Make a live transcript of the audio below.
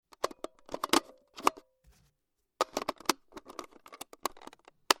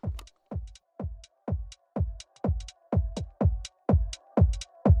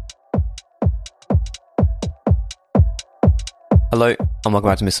Hello, and welcome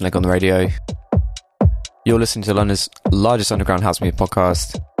back to Mr. Nick on the radio. You're listening to London's largest underground house music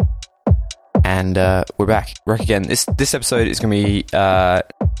podcast, and we're back again. This episode is going to be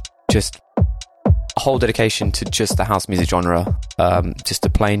just a whole dedication to just the house music genre, just the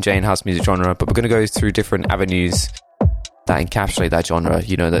plain Jane house music genre, but we're going to go through different avenues that encapsulate that genre.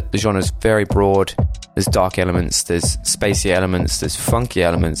 You know, that the genre is very broad. There's dark elements, there's spacey elements, there's funky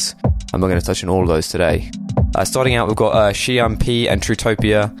elements, and we're going to touch on all of those today. Starting out, we've got Shiam P and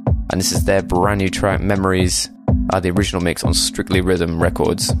Trutopia, and this is their brand new track, Memories, the original mix on Strictly Rhythm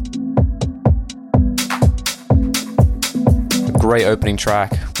Records. A great opening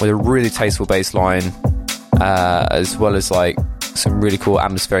track with a really tasteful bass line, as well as like some really cool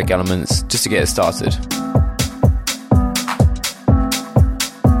atmospheric elements just to get it started.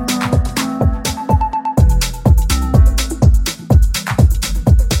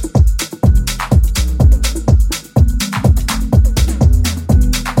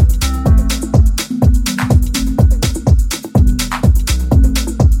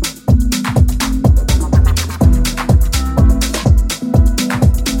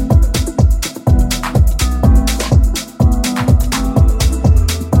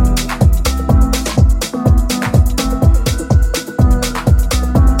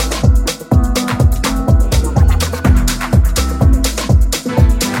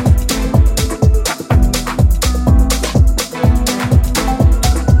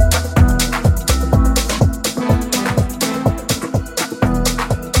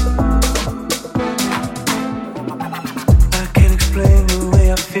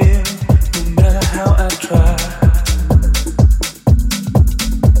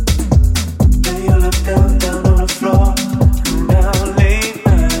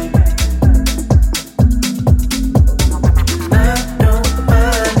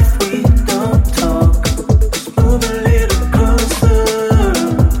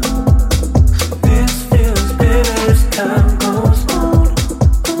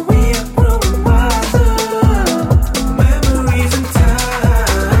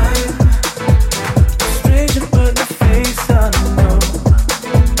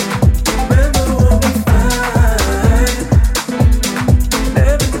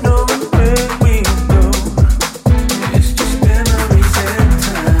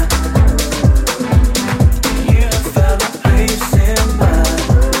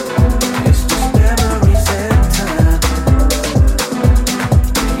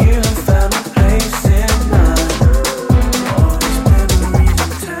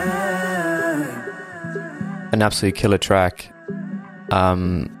 Absolute killer track.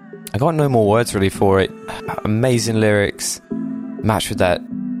 I got no more words really for it. Amazing lyrics matched with that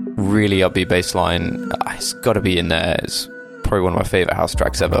really upbeat bass line. It's got to be in there. It's probably one of my favorite house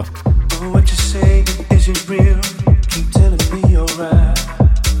tracks ever. What you say, is it real? Keep telling me you're right.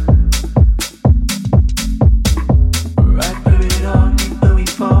 Right where it all, deep where we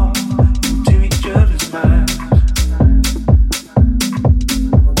fall into each other's minds.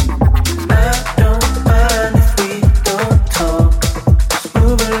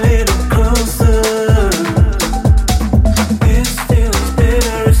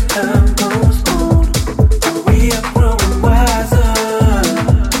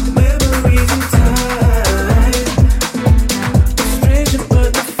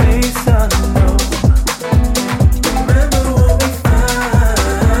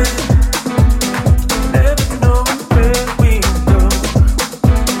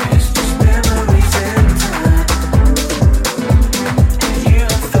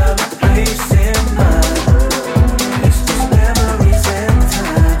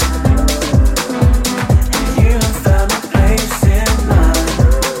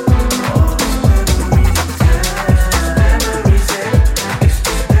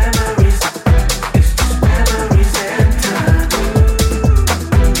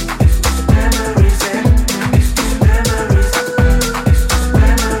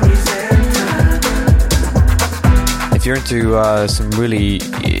 Into some really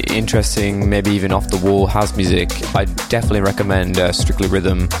interesting, maybe even off the wall house music, I definitely recommend Strictly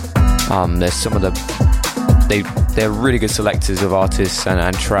Rhythm. There's some of they're really good selectors of artists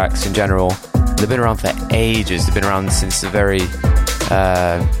and tracks in general. They've been around for ages. They've been around since the very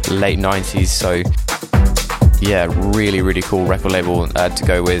late 90s. So yeah, really cool record label to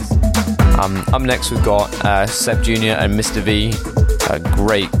go with. Up next we've got Seb Jr. and Mr. V. A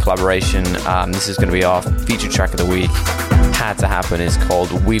great collaboration. This is going to be our featured track of the week. Had to happen. It's called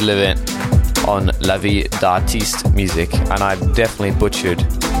We Live It on La Vie d'Artiste Music, and I've definitely butchered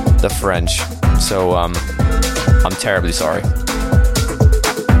the French, so I'm terribly sorry.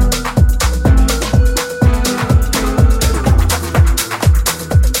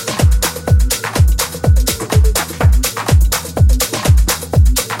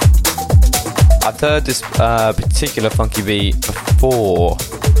 heard this particular funky beat before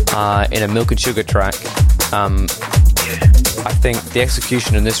in a Milk and Sugar track. I think the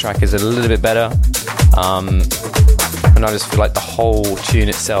execution in this track is a little bit better, and I just feel like the whole tune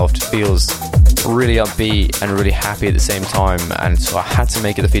itself just feels really upbeat and really happy at the same time, and so I had to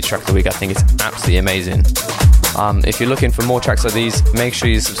make it the feature track of the week. I think it's absolutely amazing. If you're looking for more tracks like these, make sure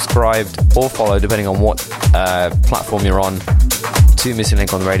you're subscribed or follow, depending on what platform you're on, to Missing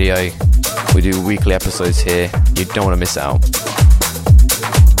Link on the radio. We do weekly episodes here. You don't want to miss out.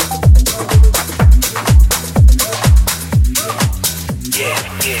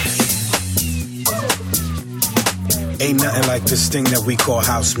 Ain't nothing like this thing that we call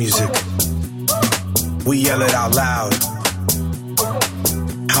house music. We yell it out loud.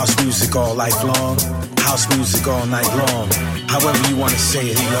 House music all life long. House music all night long. However you want to say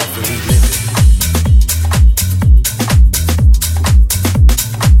it, we love it, we live it.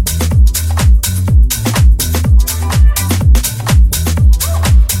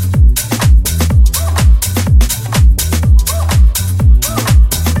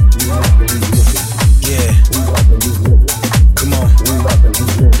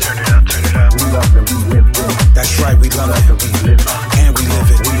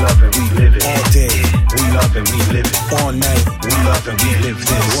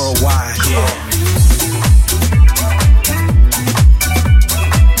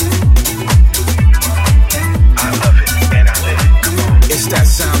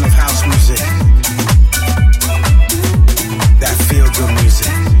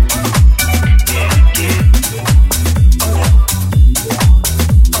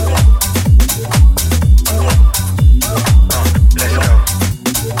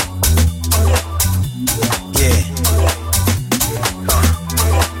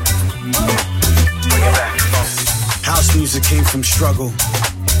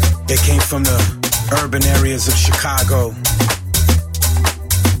 It came from the urban areas of Chicago,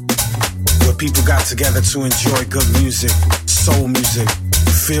 where people got together to enjoy good music, soul music,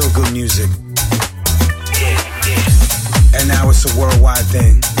 feel good music. And now it's a worldwide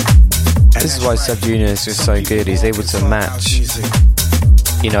thing. This is why Subjunior is just so good. He's able to match,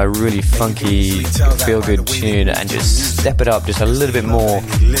 you know, a really funky, feel-good tune and just step it up just a little bit more,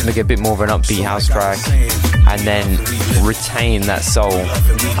 make it a bit more of an upbeat house track, and then retain that soul.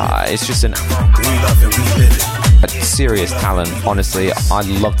 It's just a serious talent, honestly. I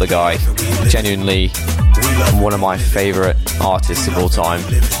love the guy. Genuinely one of my favourite artists of all time.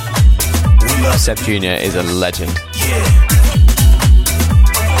 Subjunior is a legend.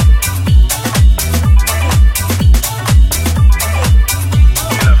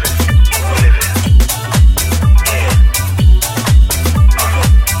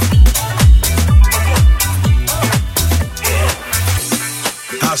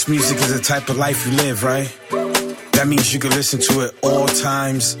 House music is the type of life you live, right? That means you can listen to it all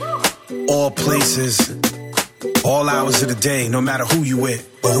times, all places, all hours of the day, no matter who you with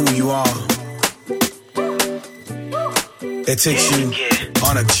or who you are. It takes you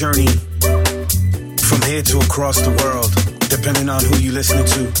on a journey from here to across the world, depending on who you listening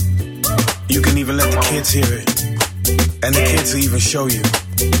to. You can even let the kids hear it, and the kids will even show you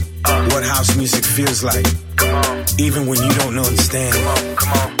what house music feels like, even when you don't understand.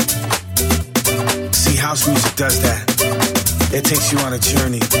 See, house music does that. It takes you on a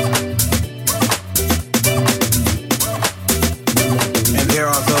journey. And there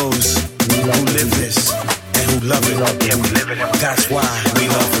are those who live this and who love it. Yeah, we live it. That's why we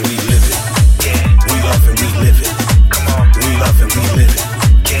love and we live it. Yeah, we love and we live it. Come on, we love and we live it.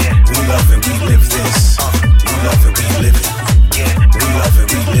 Yeah, we love and we live this. We love and we live it. Yeah, we love and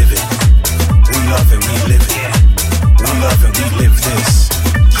we live it. We love and we live it. Yeah, we love and we live this.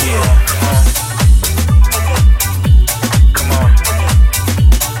 Yeah, come on.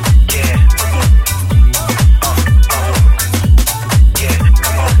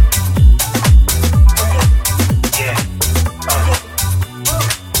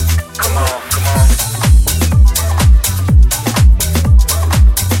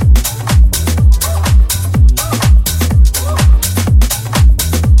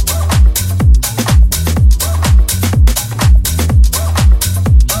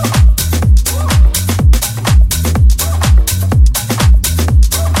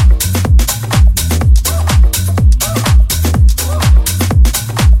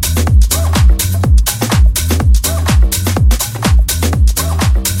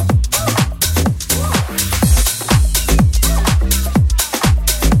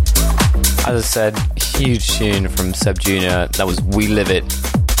 Said, huge tune from Subjunior. That was We Live It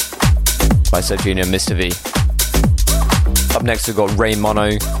by Subjunior and Mr. V. Up next we've got Ray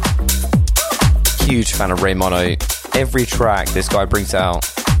Mono, huge fan of Ray Mono. Every track this guy brings out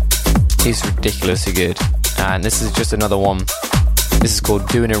is ridiculously good. And this is just another one. This is called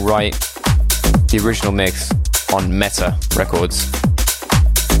Doing It Right, the original mix on Meta Records.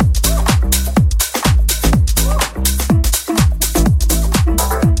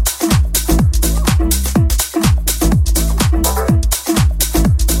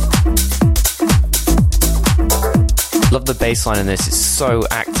 Love the bass line in this. It's so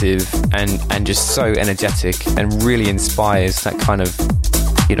active and just so energetic and really inspires that kind of,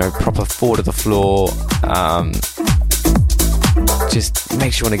 you know, proper four to the floor. Just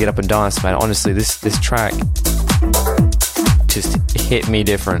makes you want to get up and dance, man. Honestly, this track just hit me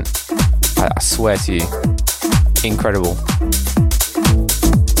different. I swear to you. Incredible.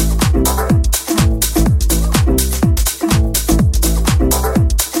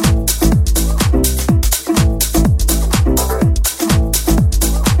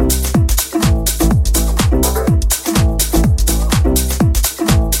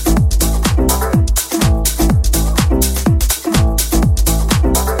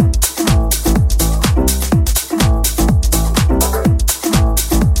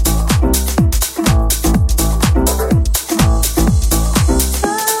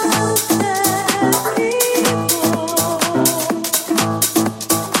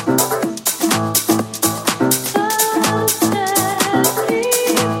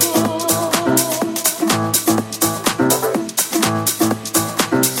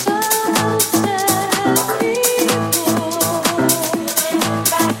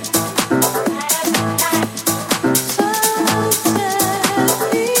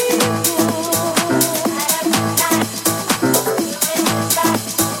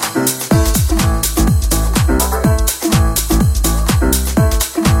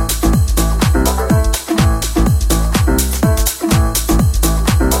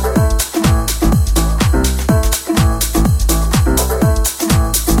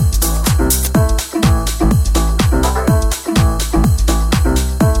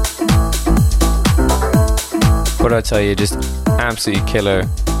 What I tell you, just absolutely killer.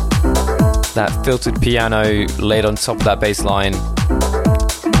 That filtered piano laid on top of that bass line,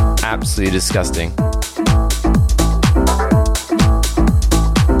 absolutely disgusting.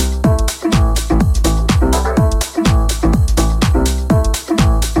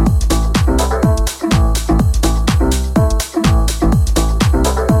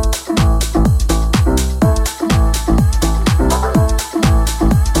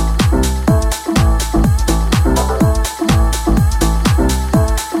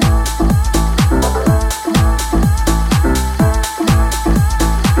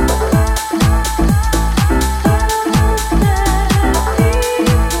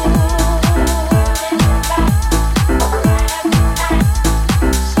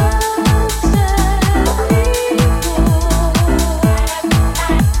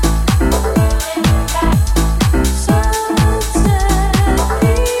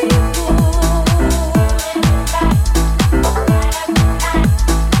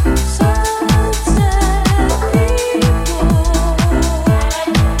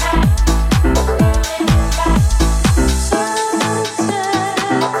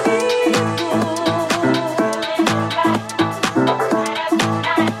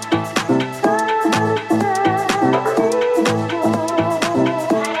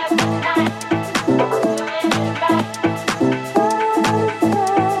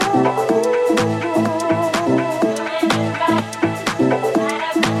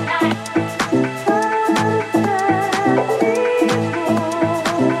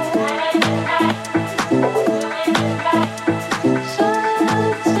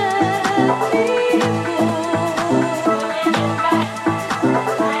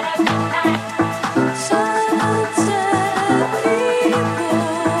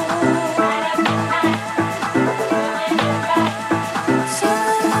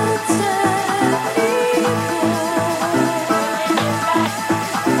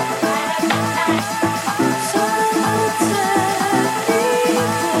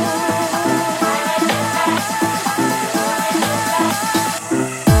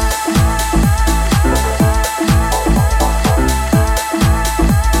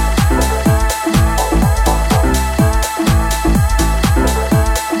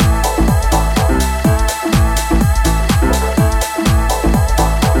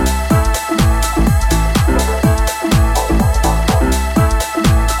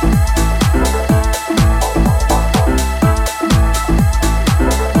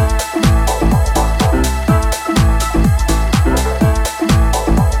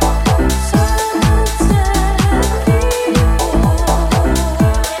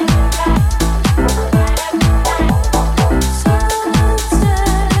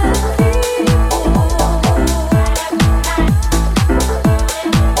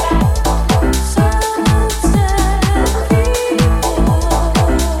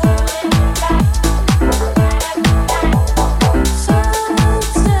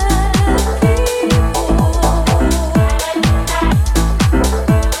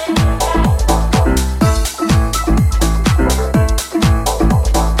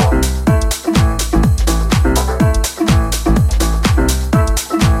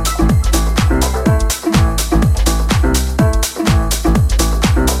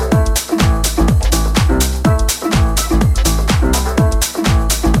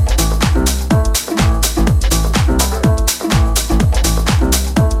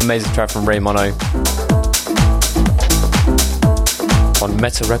 amazing track from Ray Mono on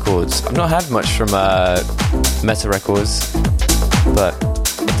Meta Records. I've not had much from Meta Records, but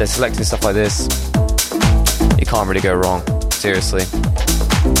if they're selecting stuff like this, you can't really go wrong. Seriously.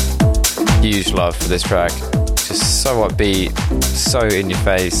 Huge love for this track. Just so upbeat, so in your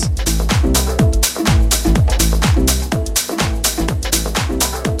face.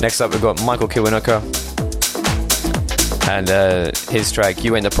 Next up we've got Michael Kiwanuka and his track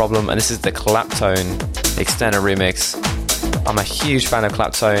You Ain't The Problem, and this is the Claptone Extended remix. I'm a huge fan of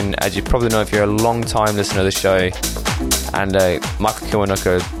Claptone, as you probably know if you're a long time listener to the show, and Michael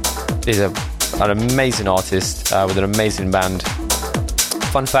Kiwanuka is an amazing artist with an amazing band.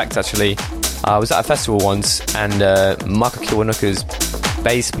 Fun fact actually, I was at a festival once and Michael Kiwanuka's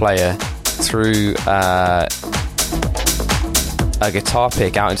bass player threw a guitar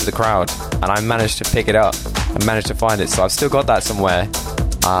pick out into the crowd, and I managed to pick it up and managed to find it, so I've still got that somewhere.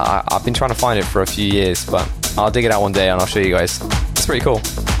 I've been trying to find it for a few years, but I'll dig it out one day and I'll show you guys. It's pretty cool.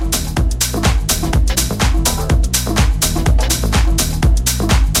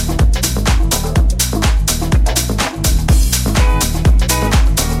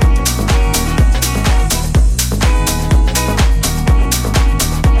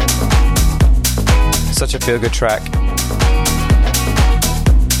 Such a feel-good track.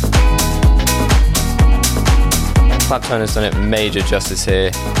 Claptone has done it major justice here.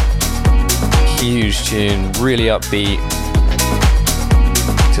 Huge tune, really upbeat.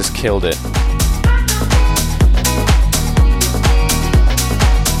 Just killed it.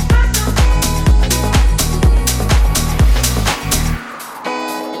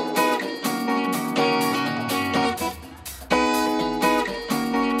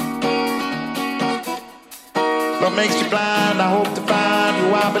 What makes you blind? I hope to find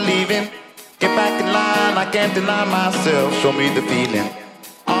who I believe in. Get back in line, I can't deny myself. Show me the feeling.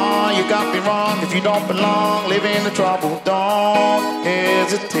 Oh, you got me wrong. If you don't belong, live in the trouble. Don't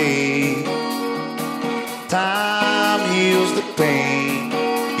hesitate. Time heals the pain.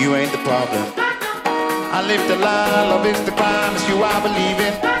 You ain't the problem. I live the lie, love is the crime. It's you I believe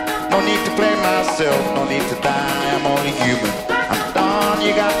in. No need to blame myself, no need to die. I'm only human. I'm done,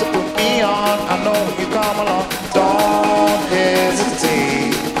 you got to put me on. I know you come along. Don't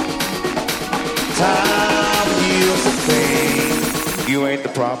hesitate. Time heals the pain. You ain't the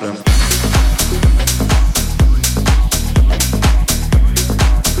problem.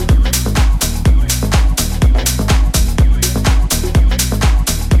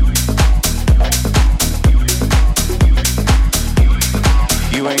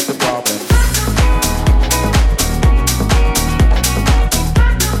 You ain't the problem.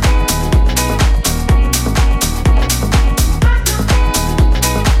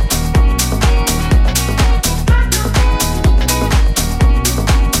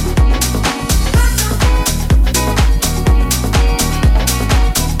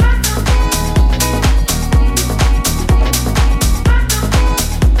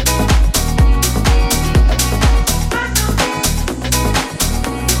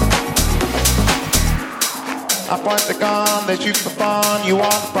 Point the gun that you perform, you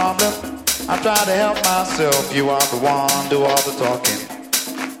are the problem. I try to help myself, you are the one, do all the talking.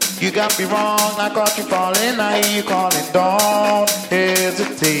 You got me wrong, I caught you falling, I hear you calling. Don't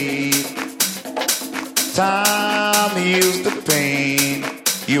hesitate. Time heals the pain.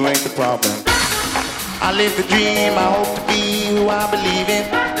 You ain't the problem. I live the dream, I hope to be who I believe in.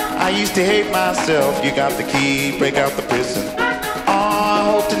 I used to hate myself, you got the key, break out the prison. I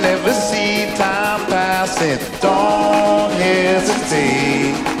hope to never see time passing. Don't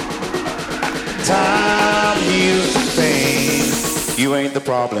hesitate. Time heals the pain. You ain't the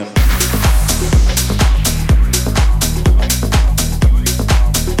problem.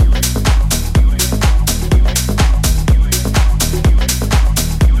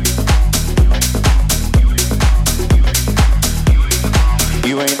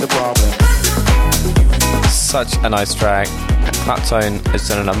 You ain't the problem. Such a nice track. Claptone has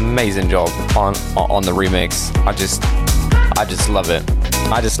done an amazing job on the remix. I just love it.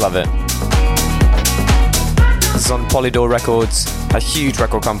 I just love it. This is on Polydor Records, a huge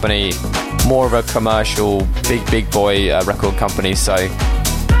record company, more of a commercial, big boy record company, so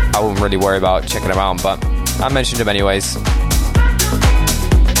I wouldn't really worry about checking them out, but I mentioned them anyways.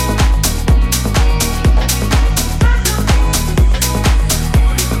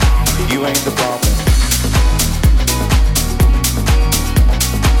 You ain't the problem.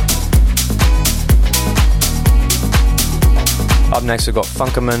 Up next we've got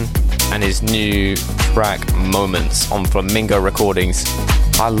Funkerman and his new track Moments on Flamingo Recordings.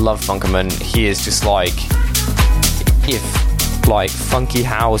 I love Funkerman. He is just like, if like funky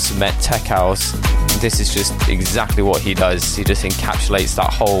house met tech house. This is just exactly what he does. He just encapsulates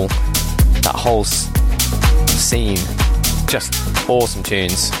that whole scene. Just awesome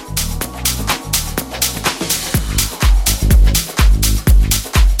tunes.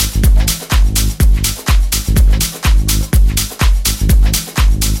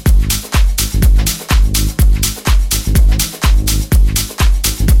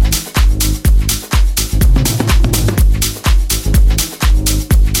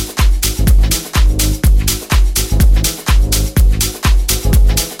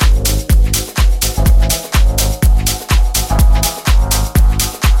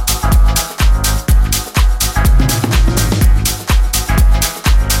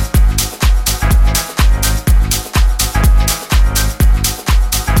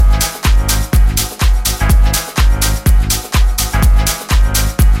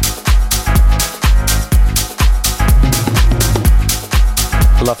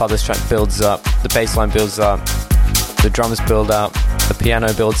 How this track builds up, the bass line builds up, the drums build up, the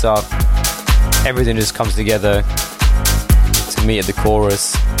piano builds up, everything just comes together to meet at the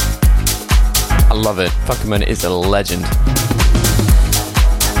chorus. I love it. Funkerman is a legend.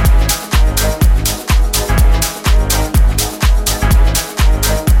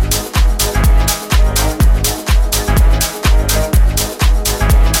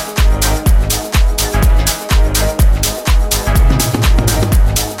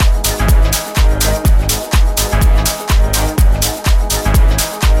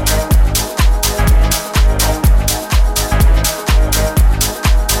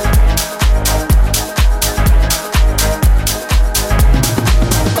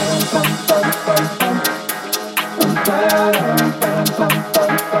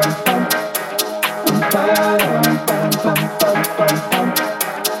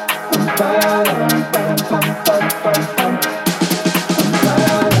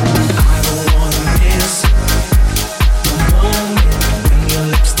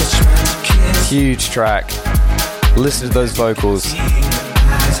 Huge track. Listen to those vocals.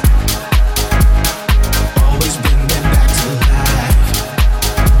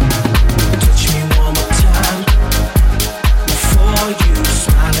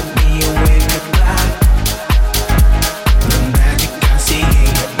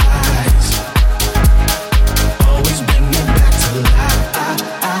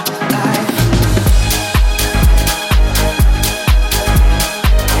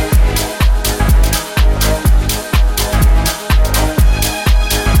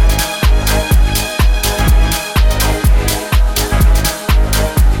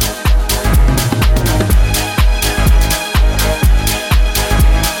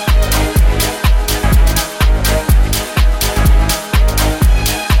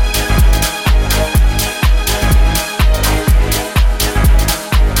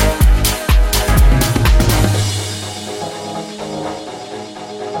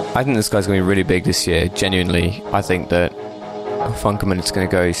 I think this guy's going to be really big this year, genuinely. I think that Funkerman is going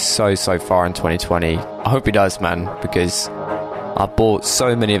to go so far in 2020. I hope he does, man, because I bought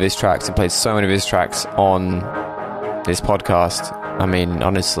so many of his tracks and played so many of his tracks on this podcast. I mean,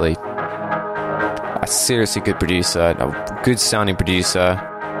 honestly, a seriously good producer, a good sounding producer,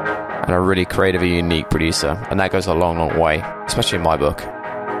 and a really creative and unique producer. And that goes a long way, especially in my book.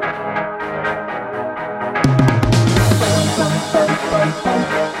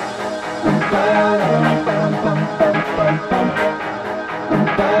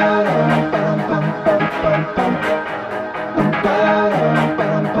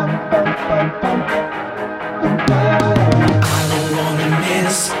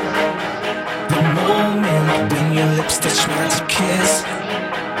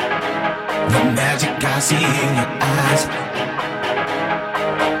 See in your eyes,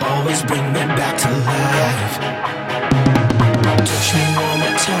 always bring me back to life. Touch me one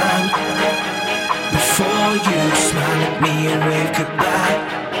more time before you smile at me and wave goodbye.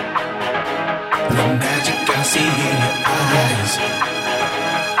 The magic I see in your eyes,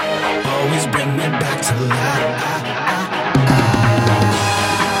 always bring me back to life.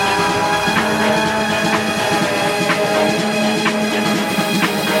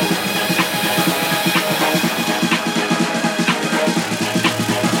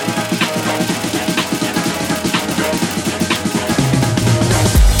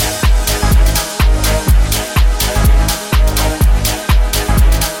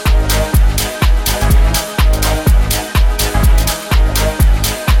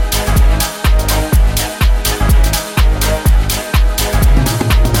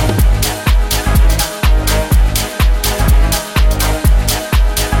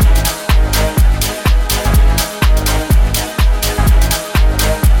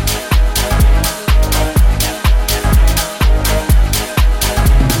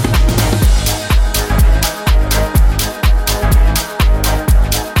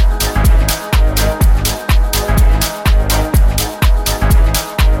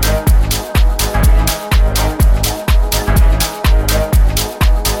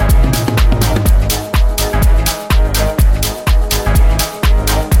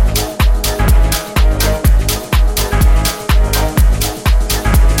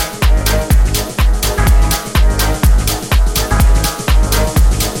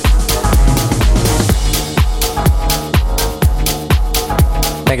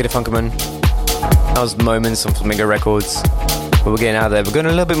 Negative Funkerman. That was Moments on Flamingo Records. But we're getting out of there. We're going a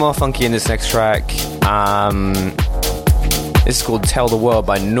little bit more funky in this next track. This is called Tell the World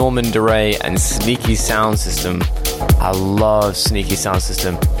by Norman DeRay and Sneaky Sound System. I love Sneaky Sound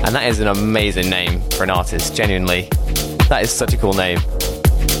System. And that is an amazing name for an artist, genuinely. That is such a cool name.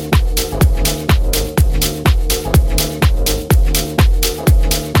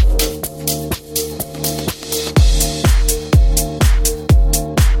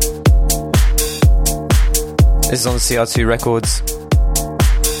 This is on CR2 Records.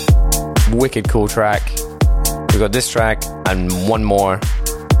 Wicked cool track. We've got this track and one more,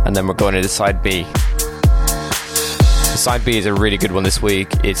 and then we're going into side B. The side B is a really good one this week.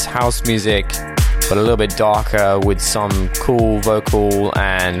 It's house music, but a little bit darker with some cool vocal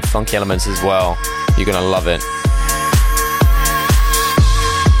and funky elements as well. You're gonna love it.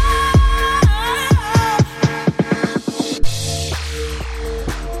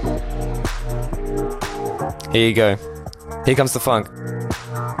 Here you go. Here comes the funk.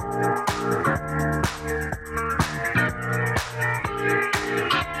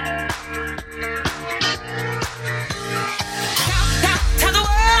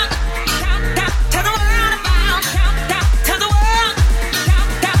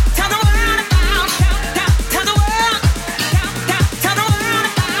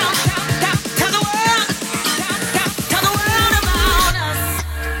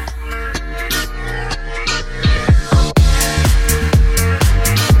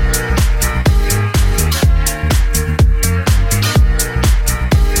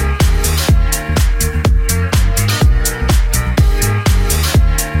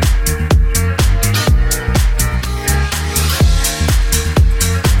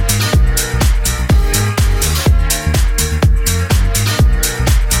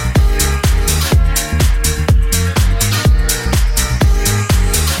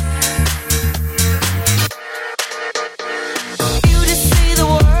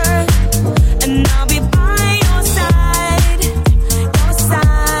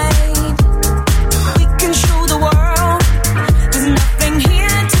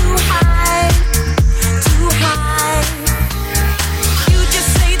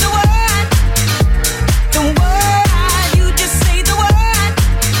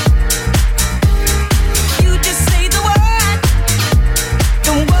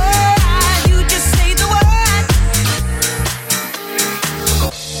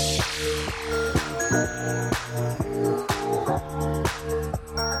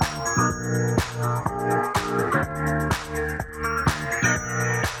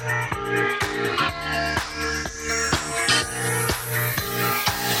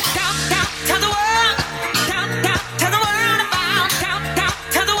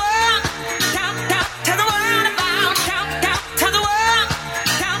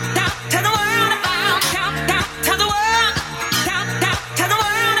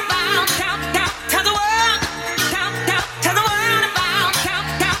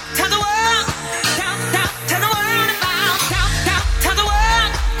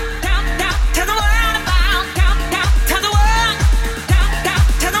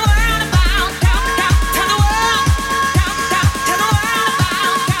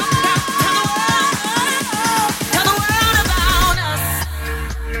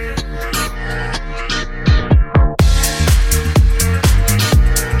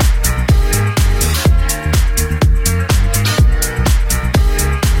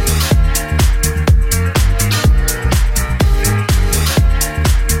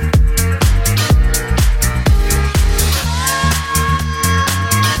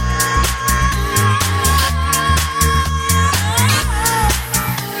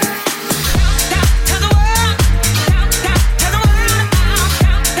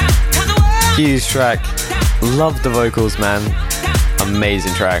 Huge track. Love the vocals, man.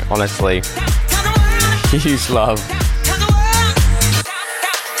 Amazing track, honestly. Huge love.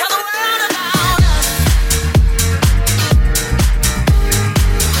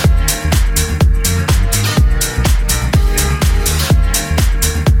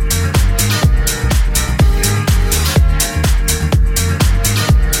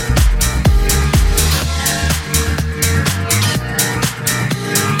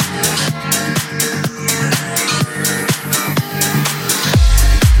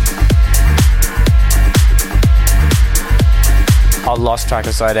 Our last track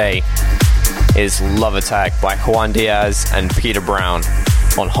of side A is Love Attack by Juan Diaz and Peter Brown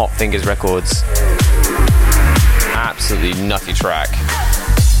on Hot Fingers Records. Absolutely nutty track.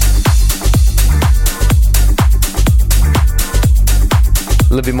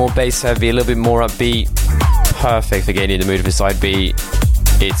 A little bit more bass heavy, a little bit more upbeat. Perfect for getting in the mood for side B.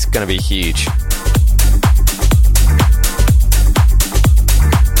 it's gonna be huge.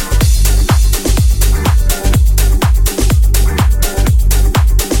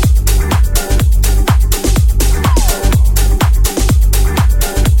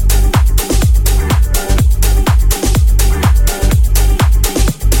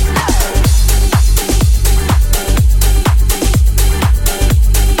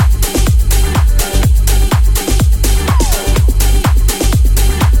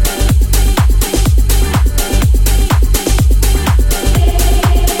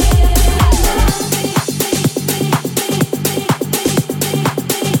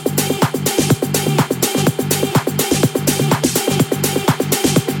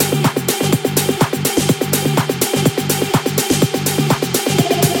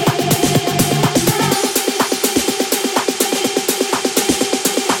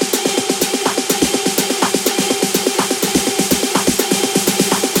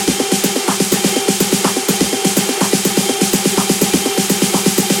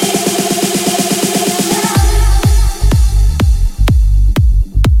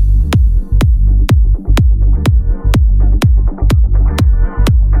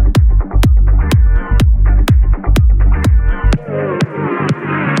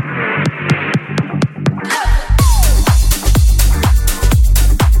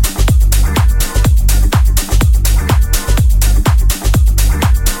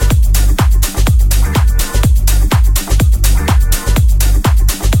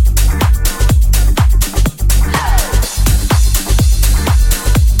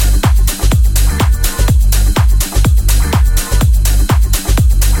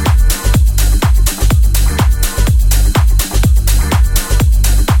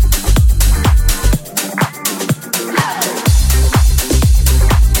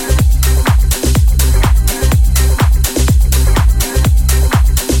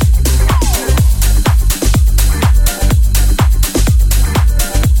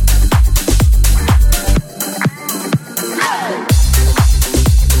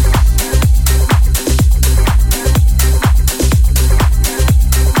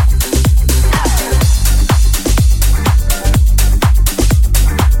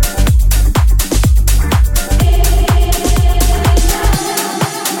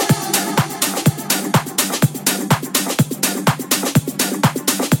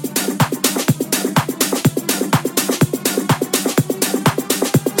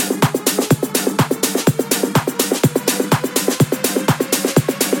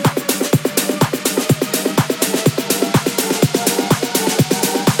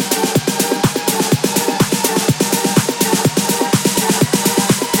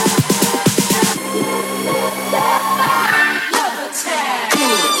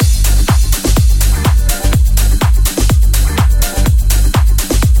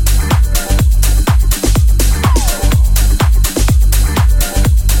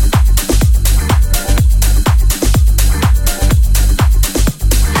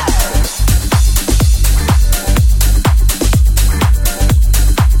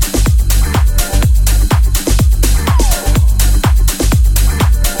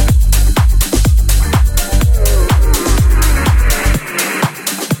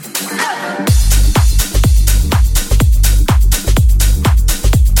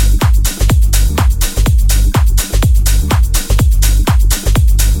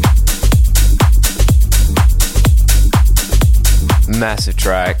 Massive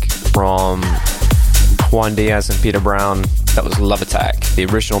track from Juan Diaz and Peter Brown. That was Love Attack, the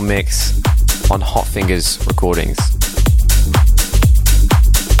original mix on Hot Fingers Recordings.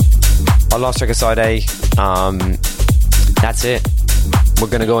 Our last track is side A. That's it. We're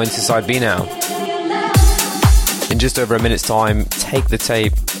going to go into side B now. In just over a minute's time, take the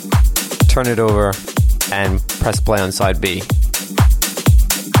tape, turn it over, and press play on side B.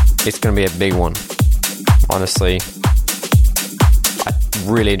 It's going to be a big one. Honestly, I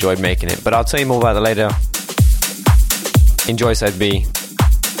really enjoyed making it, but I'll tell you more about that later. Enjoy side B.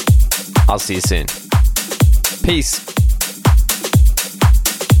 I'll see you soon. Peace.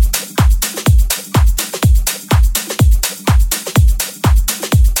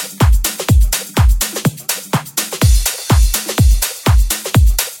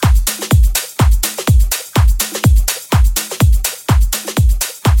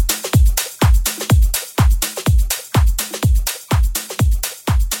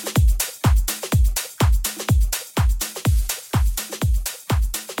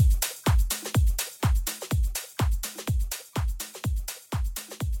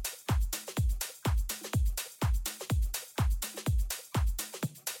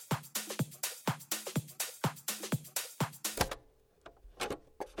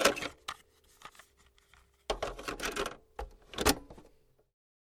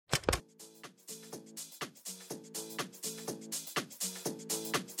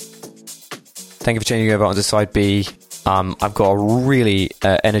 Thank you for changing over onto side B. I've got a really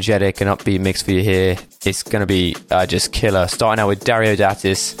energetic and upbeat mix for you here. It's going to be just killer. Starting out with Dario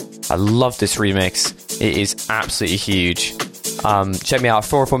Datis. I love this remix. It is absolutely huge. Check me out,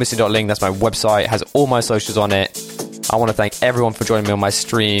 404missing.link. That's my website. It has all my socials on it. I want to thank everyone for joining me on my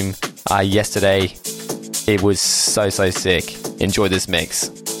stream yesterday. It was so sick. Enjoy this mix.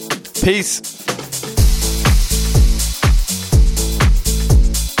 Peace.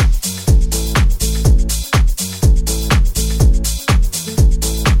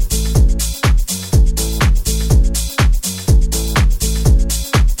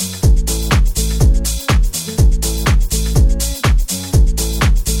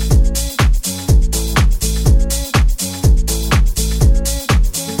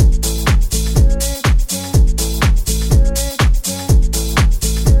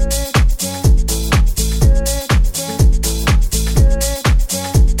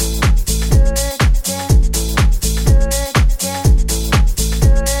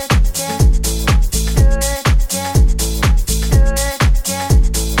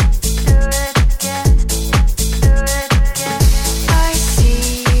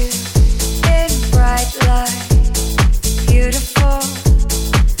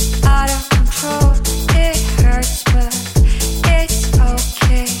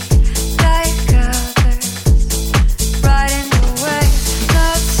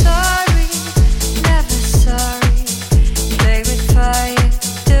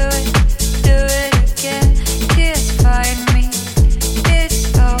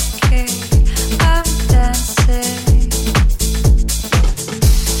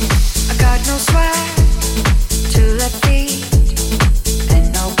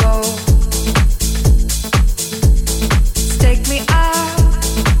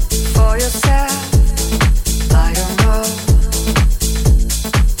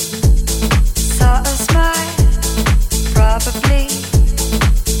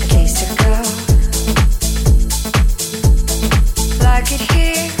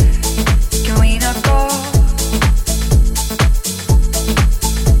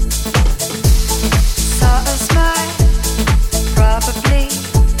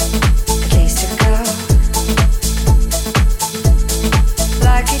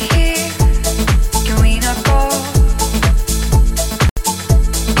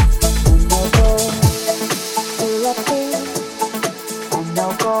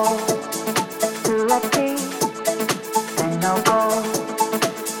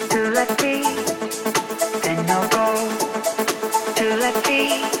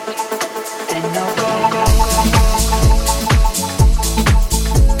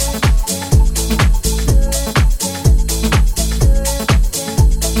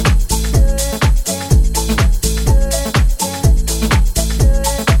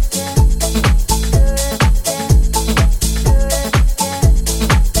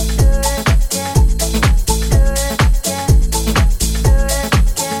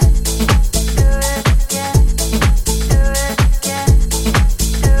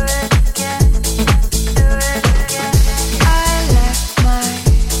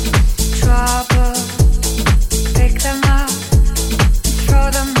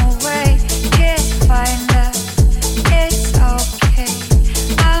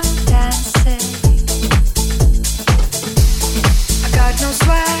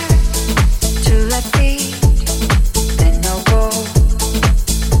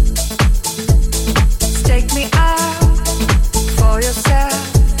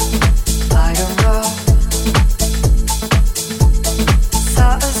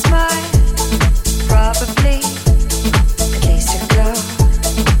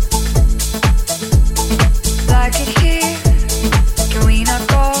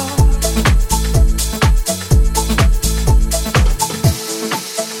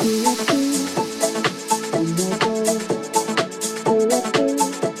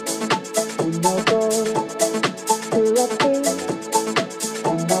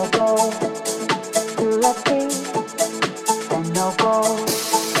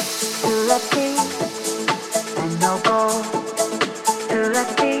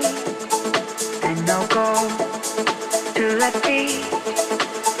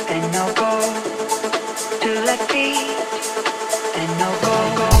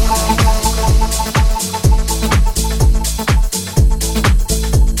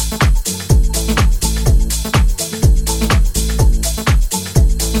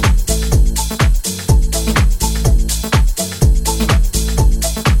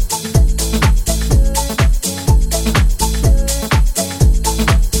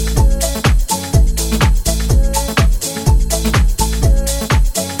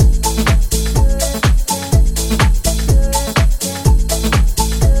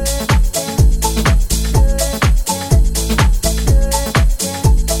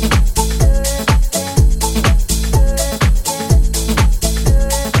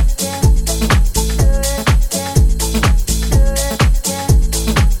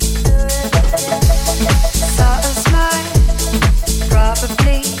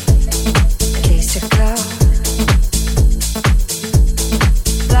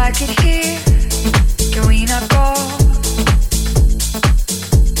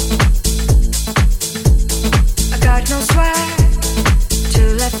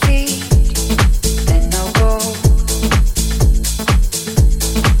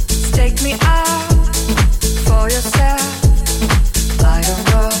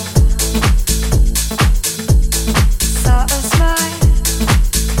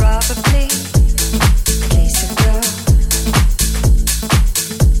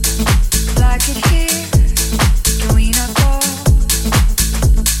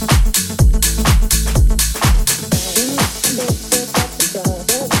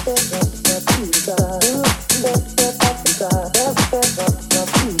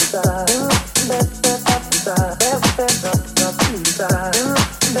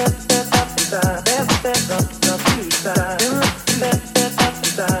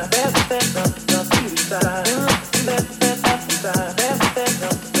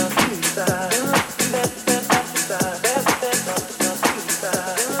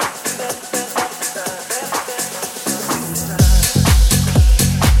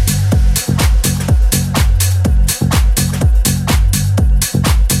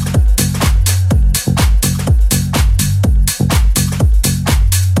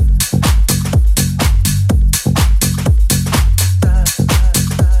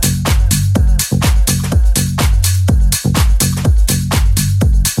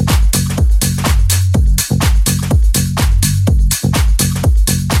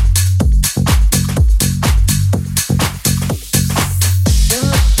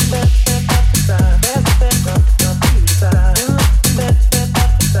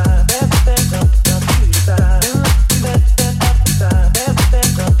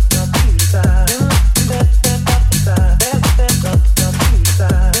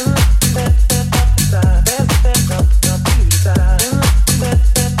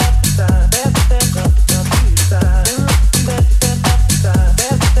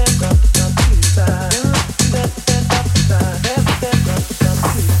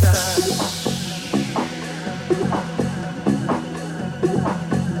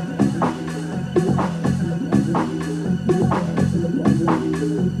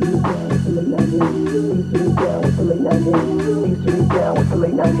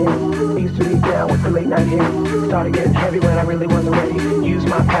 hit. Used to be down with the late night hit. Started getting heavy when I really wasn't ready. Used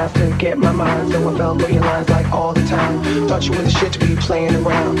my past to get my mind, so I fell for your lines like all the time. Thought you were the shit to be playing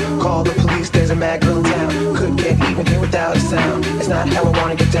around. Call the police, there's a mad girl in town. Couldn't get even here without a sound. It's not how I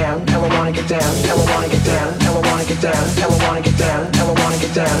wanna get down, how I wanna get down, how I wanna get down, how I wanna get down, how I wanna get down, how I wanna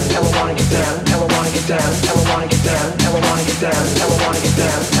get down, how I wanna get down, how I wanna get down, how I wanna get down, how I wanna get down, how I wanna get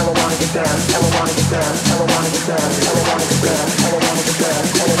down, how I wanna get down, how I wanna get down, how I wanna get down, how I wanna get down, how I wanna get down,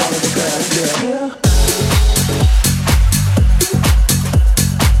 how I wanna get down, yeah.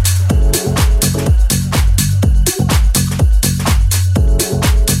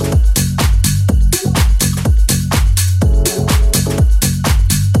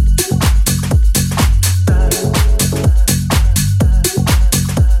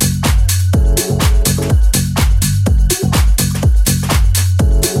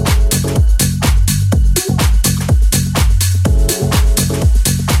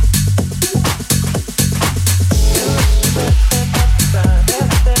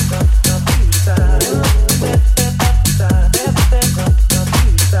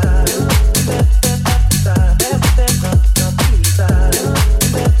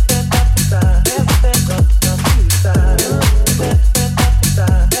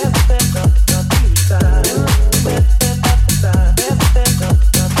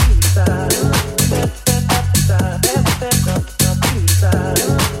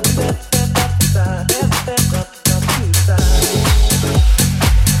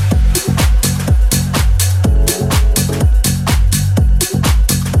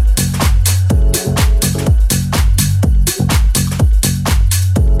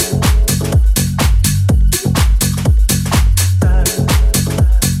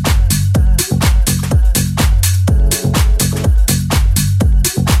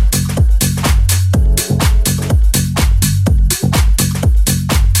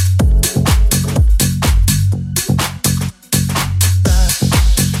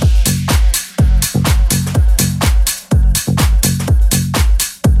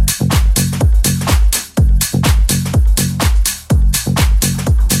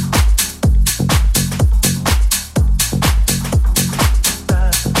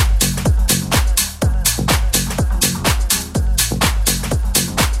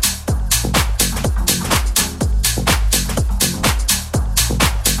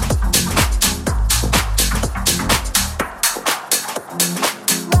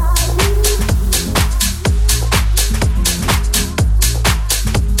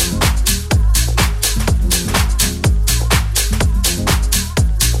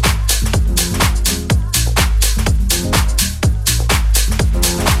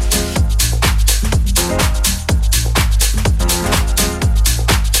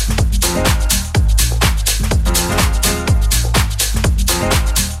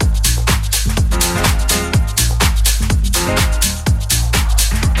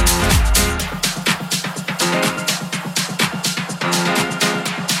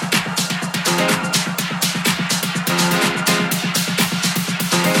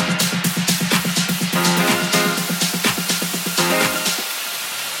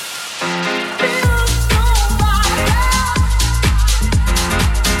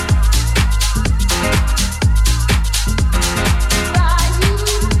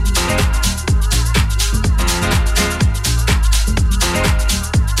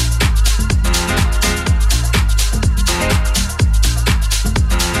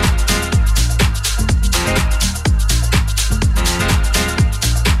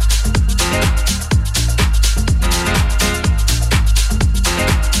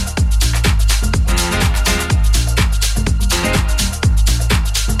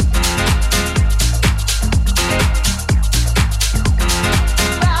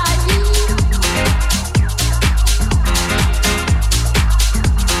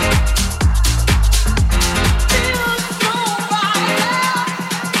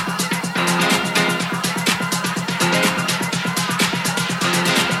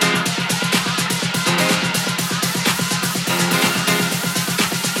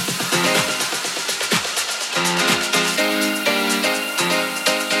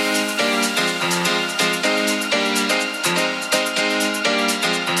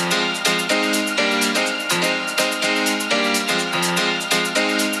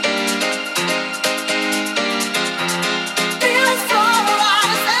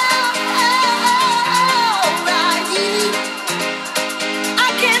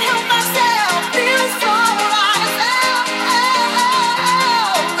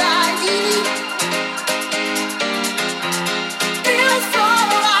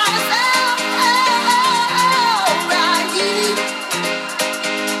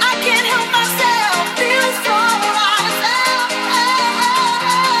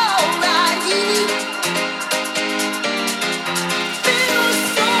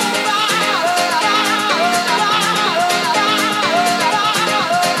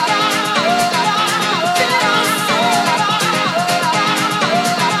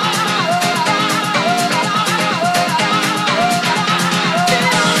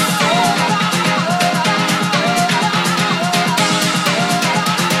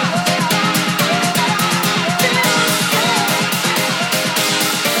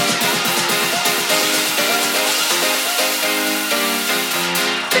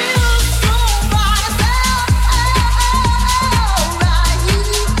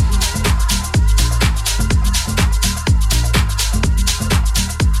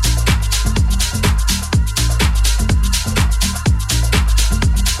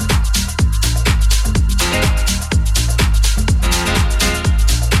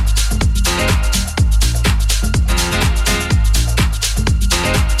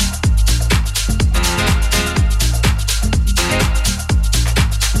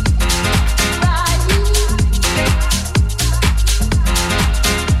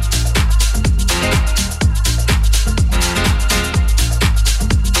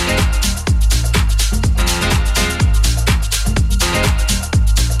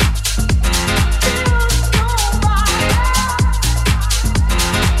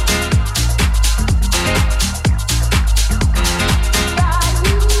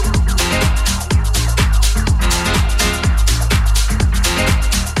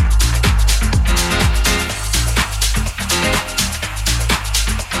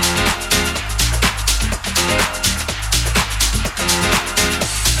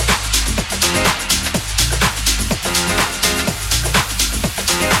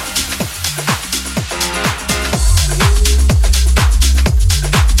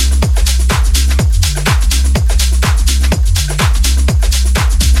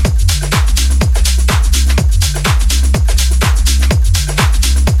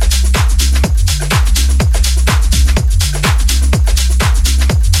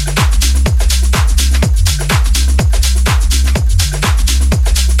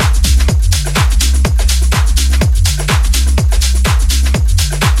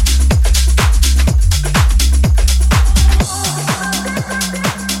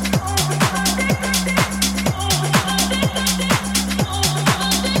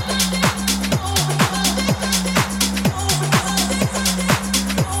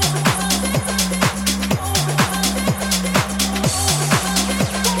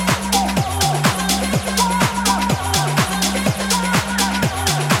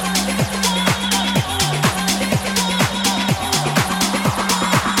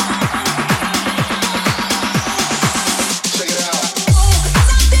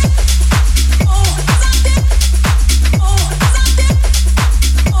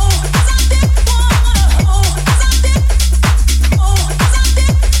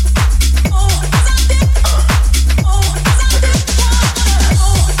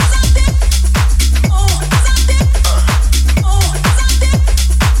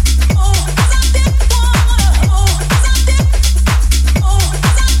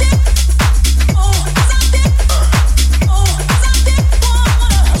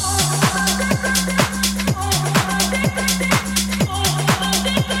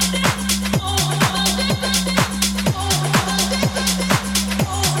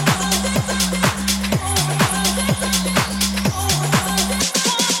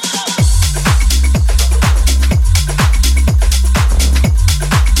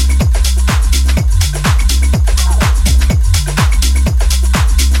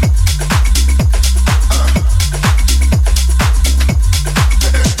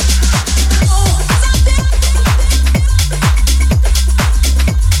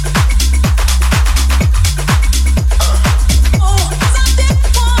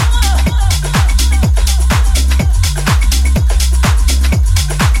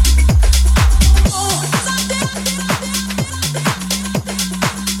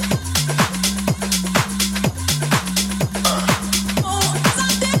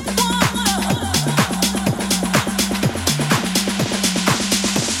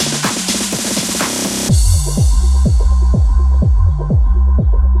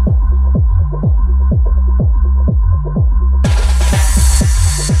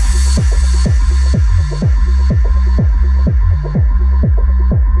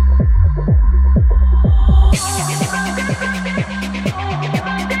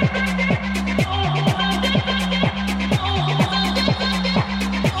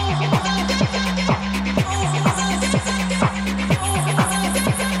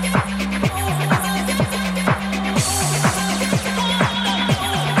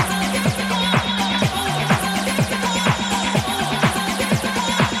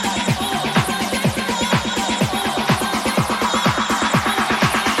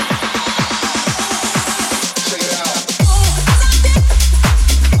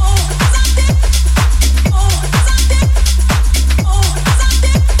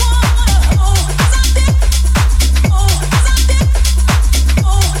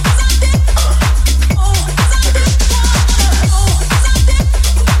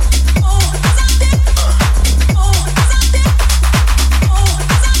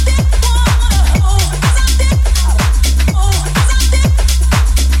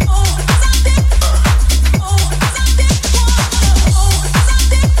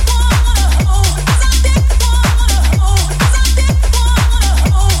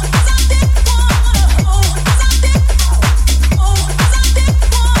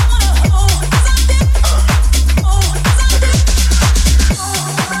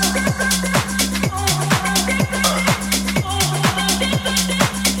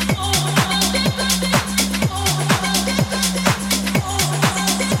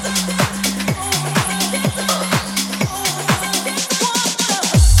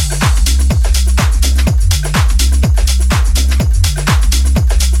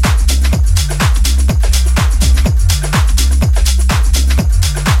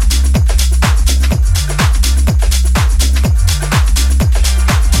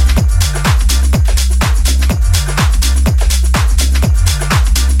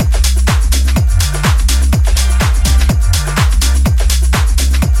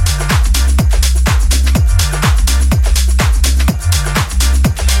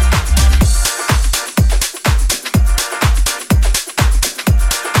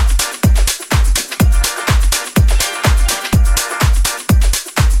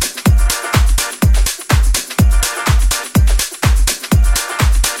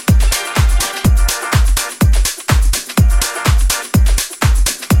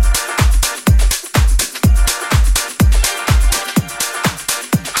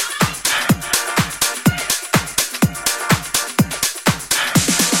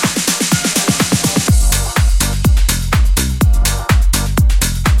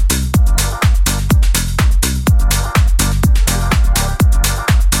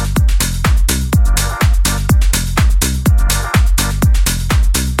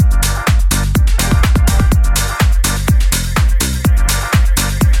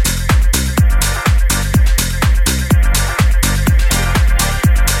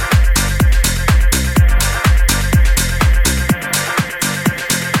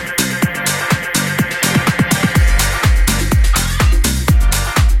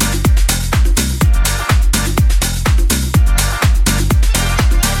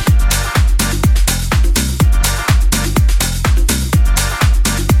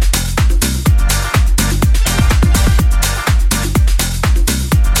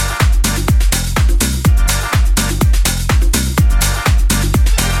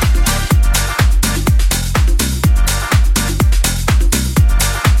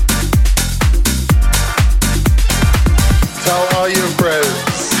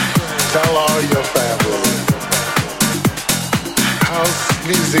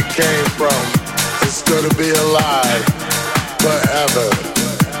 came from is gonna be alive forever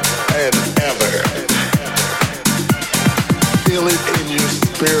and ever. Feel it in your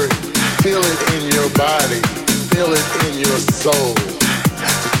spirit, feel it in your body, feel it in your soul.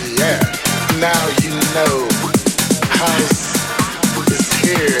 Yeah, now you know house is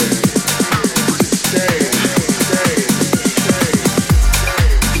here to stay.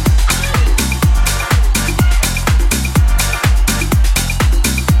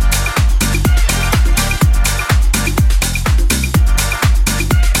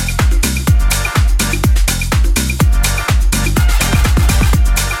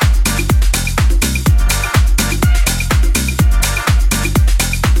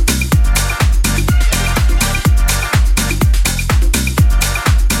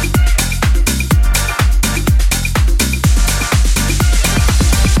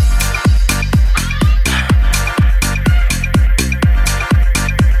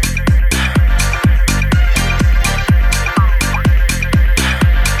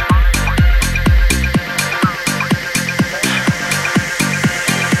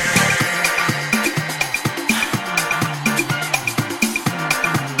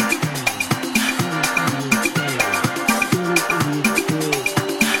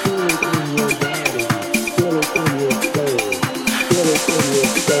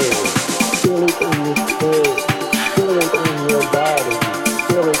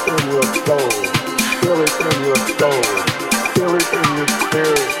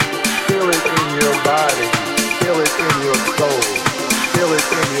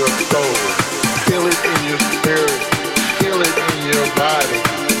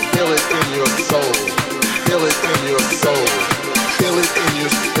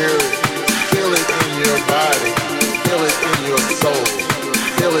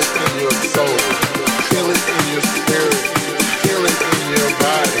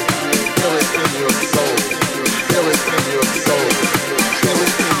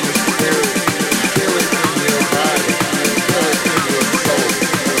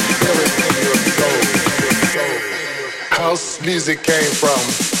 Music came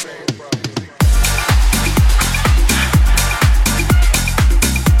from.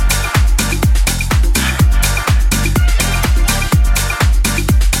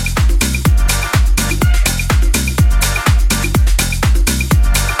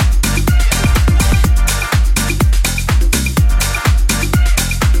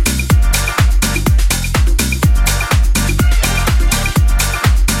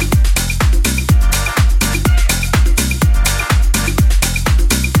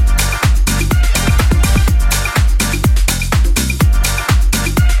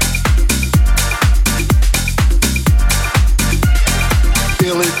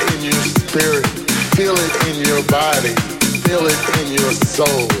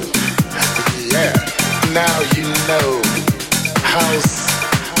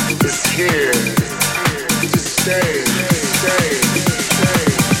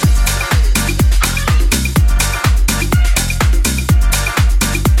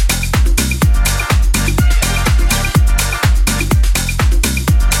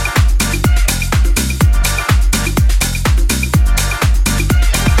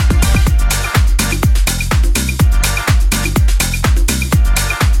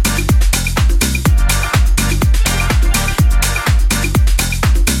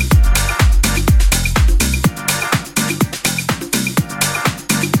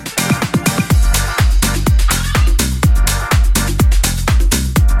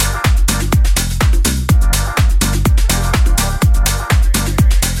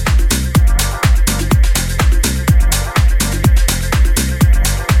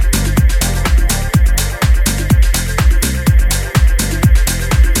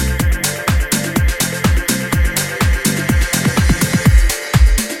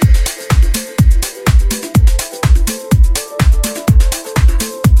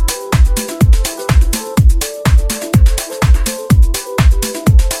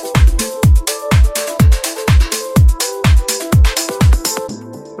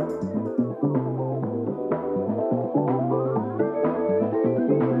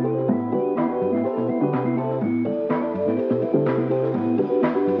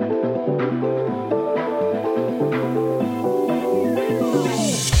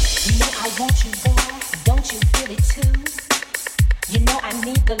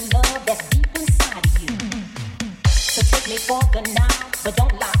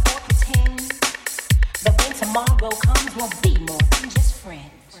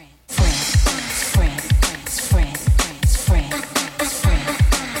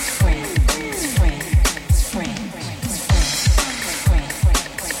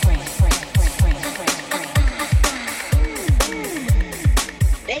 Friend.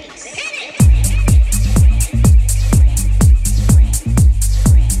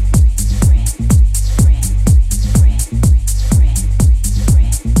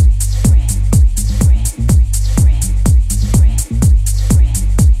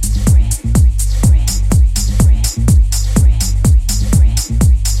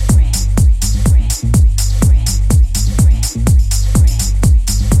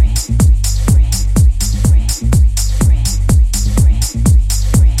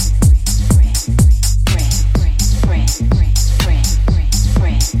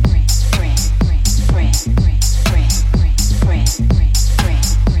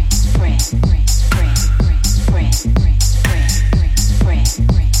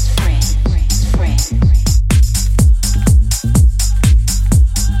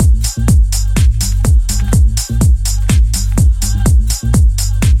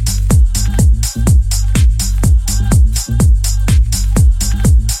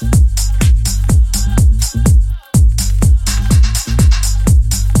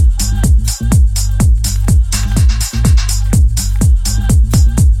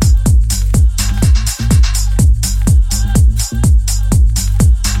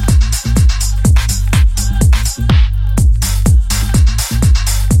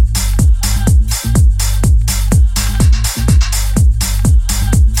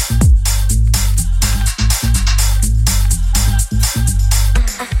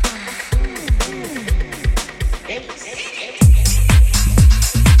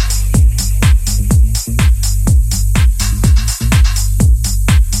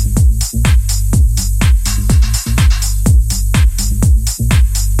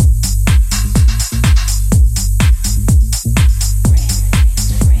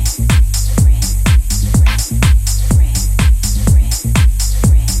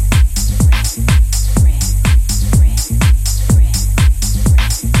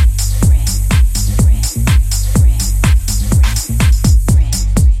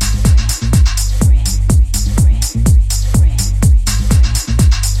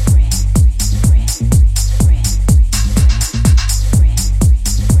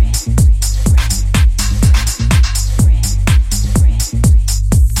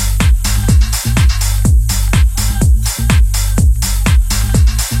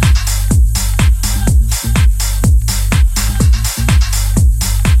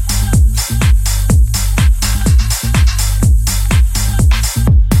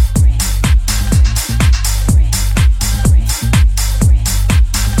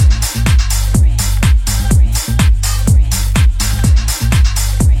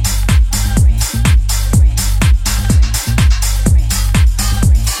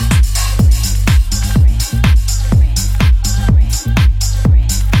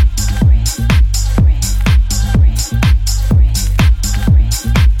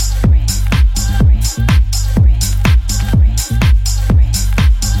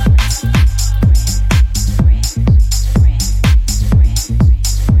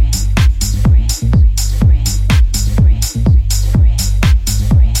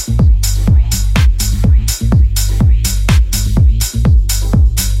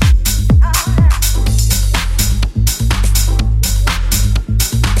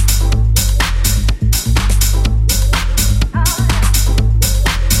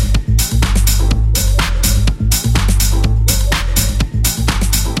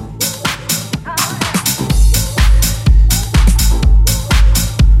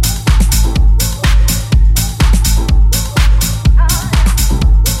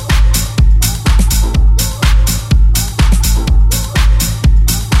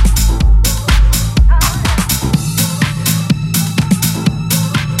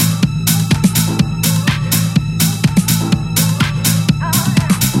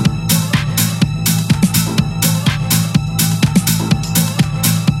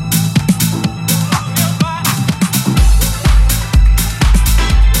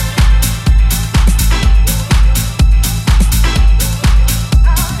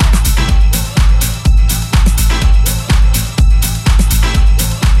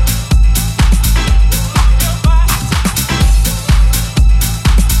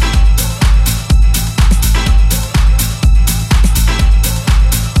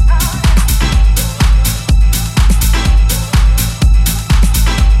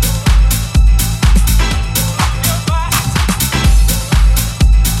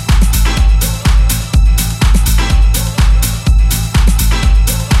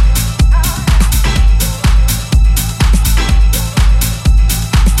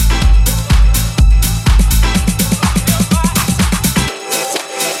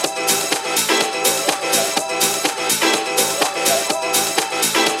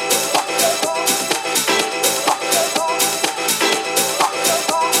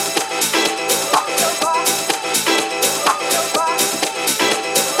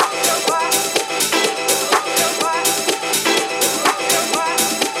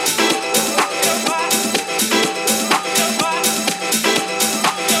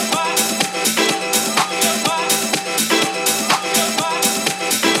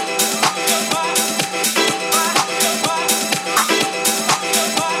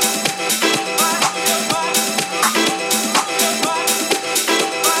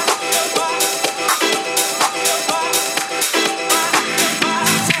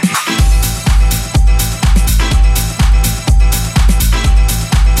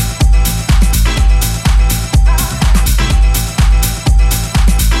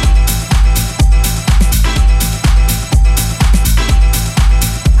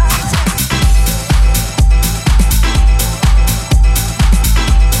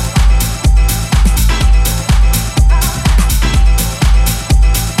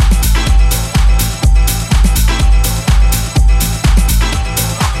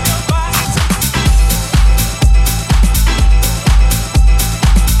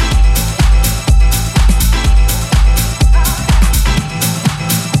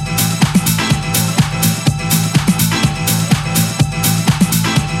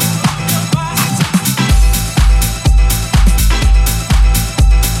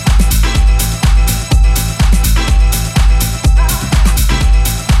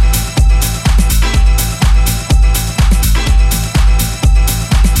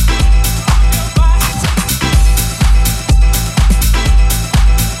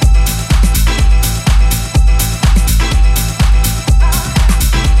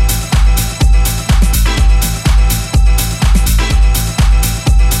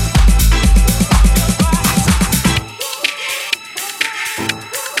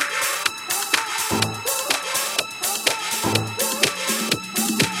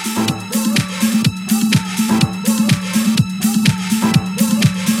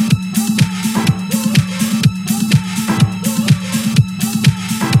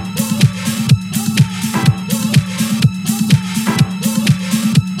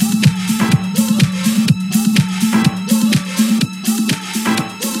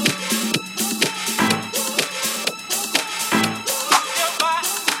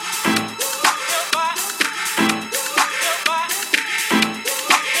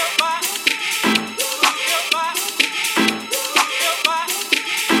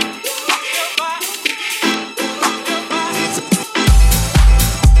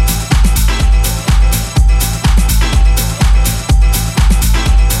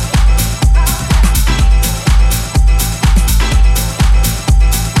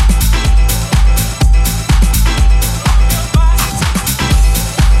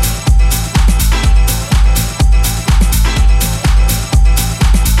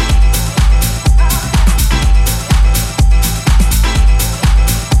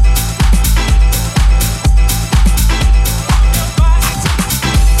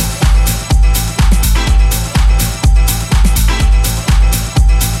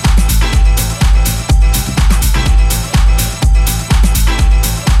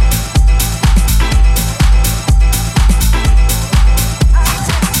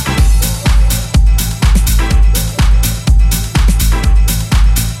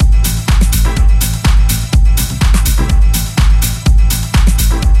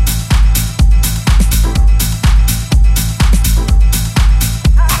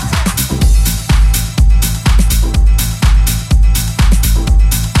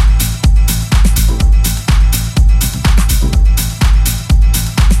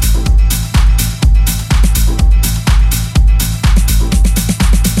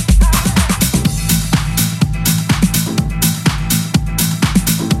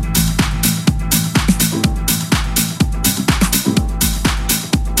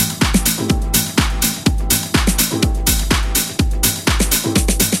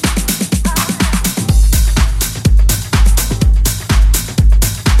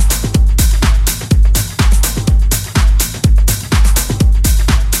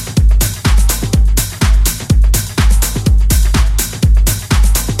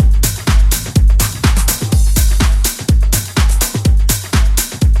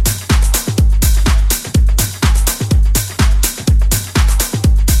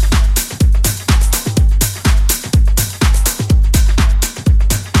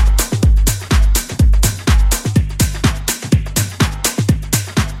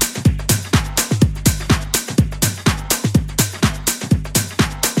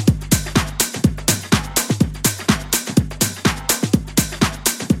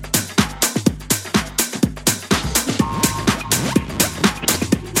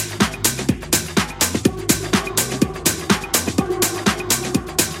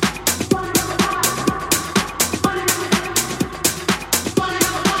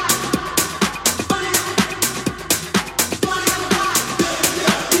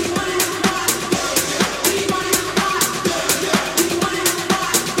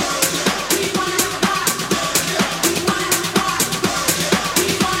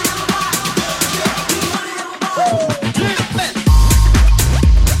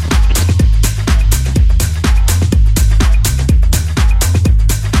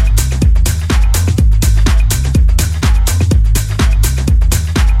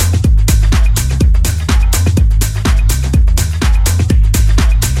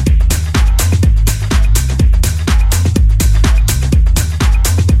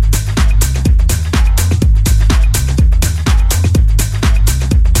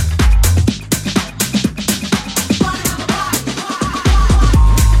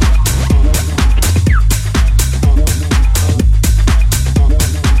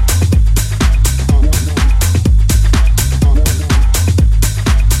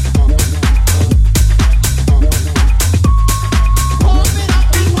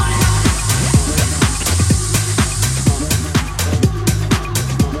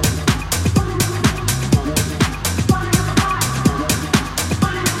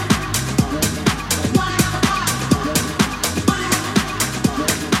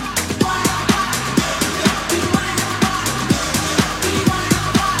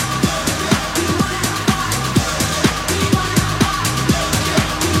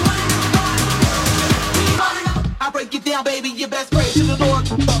 down, baby, you best pray to the Lord.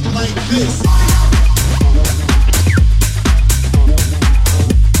 Up like this.